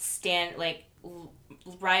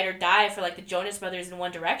 ride or die for, like, the Jonas Brothers in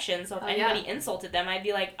One Direction, so if anybody insulted them, I'd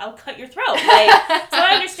be like, I'll cut your throat. Like, so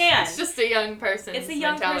I understand. It's just a young person. It's a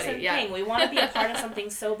young person thing. We want to be a part of something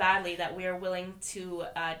so badly that we are willing to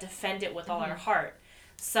defend it with all our heart.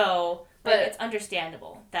 So, but it's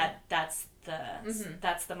understandable that that's the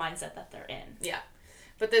mindset that they're in. Yeah.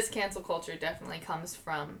 But this cancel culture definitely comes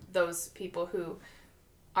from those people who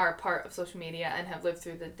are part of social media and have lived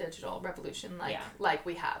through the digital revolution like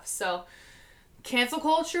we have. So, cancel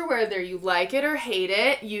culture, whether you like it or hate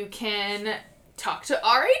it, you can talk to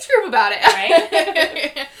our age group about it.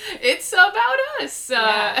 Right? It's about us.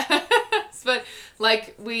 Yeah. But,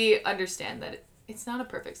 like, we understand that it's not a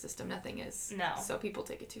perfect system. Nothing is. No. So people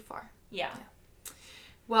take it too far. Yeah.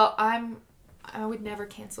 Well, I would never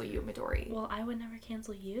cancel you, Midori. Well, I would never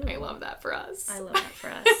cancel you. I love that for us. I love that for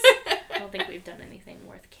us. I don't think we've done anything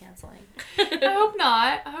worth canceling. I hope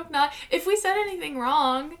not. If we said anything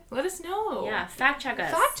wrong, let us know. Yeah, fact check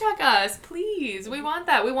us. Fact check us, please. We want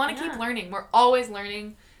that. We want to keep learning. We're always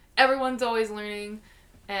learning. Everyone's always learning.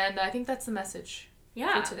 And I think that's the message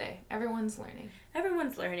for today. Everyone's learning.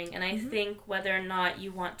 Everyone's learning. And I think whether or not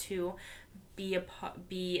you want to be a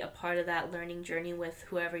part of that learning journey with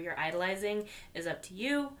whoever you're idolizing is up to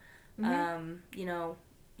you. You know,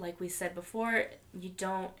 like we said before, you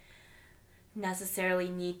don't necessarily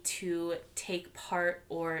need to take part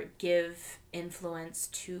or give influence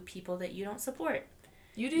to people that you don't support.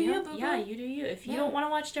 You do you, boo-boo. Yeah, you do you. If you don't want to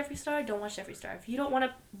watch Jeffree Star, don't watch Jeffree Star. If you don't want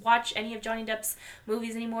to watch any of Johnny Depp's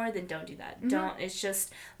movies anymore, then don't do that. Don't. It's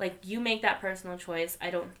just, like, you make that personal choice. I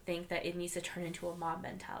don't think that it needs to turn into a mob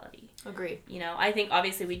mentality. Agreed. You know, I think,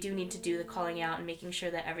 obviously, we do need to do the calling out and making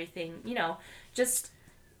sure that everything, you know, just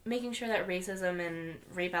making sure that racism and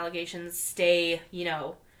rape allegations stay, you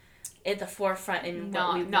know, at the forefront and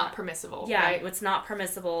not permissible. Yeah, right? It's not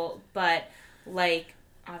permissible, but, like,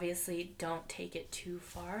 obviously don't take it too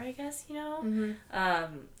far, I guess, you know?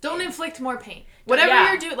 Don't inflict more pain. Whatever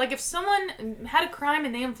you're doing, like, if someone had a crime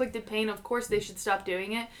and they inflicted pain, of course they should stop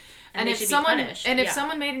doing it. And if someone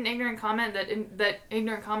made an ignorant comment, that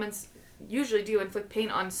ignorant comments usually do inflict pain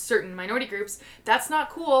on certain minority groups, that's not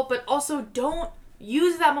cool, but also don't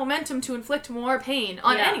use that momentum to inflict more pain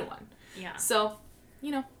on anyone. Yeah. So,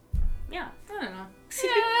 you know. Yeah. I don't know.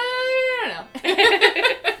 I don't know.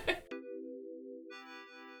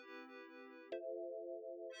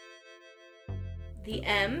 The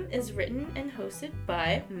M is written and hosted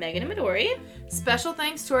by Megan and Midori. Special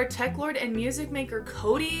thanks to our tech lord and music maker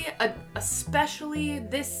Cody, especially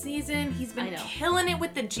this season. He's been killing it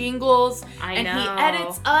with the jingles. He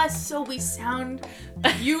edits us so we sound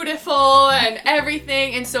beautiful and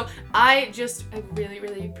everything. And so I really,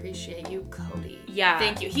 really appreciate you, Cody. Yeah.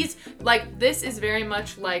 Thank you. He's like, this is very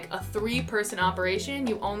much like a 3-person operation.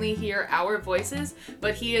 You only hear our voices,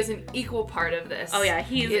 but he is an equal part of this. Oh yeah,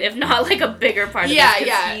 he's if not like a bigger part of this.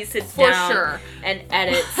 Yeah. He sits down and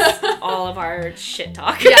edits all of our shit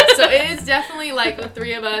talk. Yeah, so it is definitely like the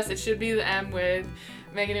 3 of us. It should be the M with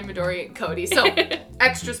Megan and Midori and Cody. So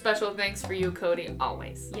extra special thanks for you, Cody,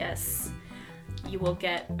 always. Yes. You will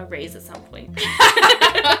get a raise at some point.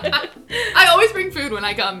 I always bring food when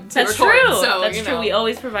I come to That's record. True. So, That's true. We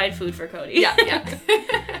always provide food for Cody. Yeah.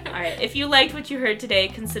 All right. If you liked what you heard today,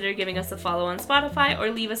 consider giving us a follow on Spotify or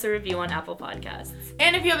leave us a review on Apple Podcasts.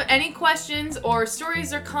 And if you have any questions or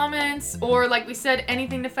stories or comments or, like we said,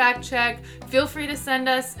 anything to fact check, feel free to send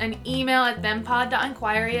us an email at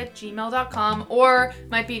thempod.inquiry@gmail.com, or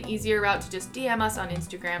might be an easier route to just DM us on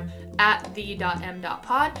Instagram at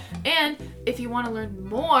the.m.pod. And if you want to learn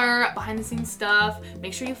more behind the scenes stuff,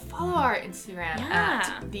 make sure you follow our Instagram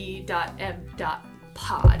at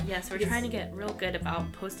the.m.pod. Yes, we're trying to get real good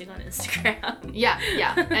about posting on Instagram. Yeah.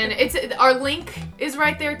 And our link is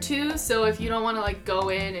right there too, so if you don't want to like go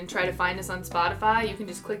in and try to find us on Spotify, you can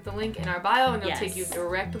just click the link in our bio and it'll take you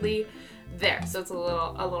directly there. So it's a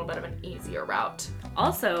little bit of an easier route.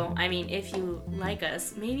 Also, I mean, if you like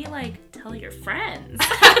us, maybe like tell your friends.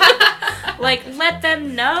 Like, let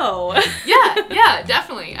them know. Yeah,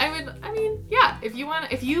 definitely. I mean, yeah, if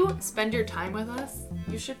you spend your time with us,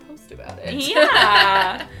 you should post about it.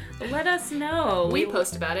 Yeah. Let us know. We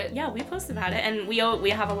post about it. Yeah, we post about it. And we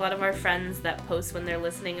have a lot of our friends that post when they're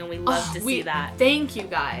listening, and we love to see that. Thank you,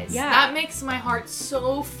 guys. Yeah. That makes my heart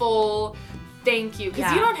so full. Thank you,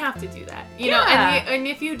 because you don't have to do that, you know. And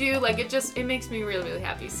if you do, like, it makes me really, really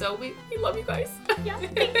happy. So we love you guys. Yeah,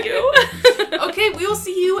 thank you. Okay, we will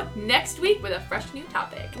see you next week with a fresh new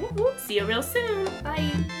topic. See you real soon.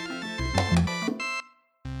 Bye.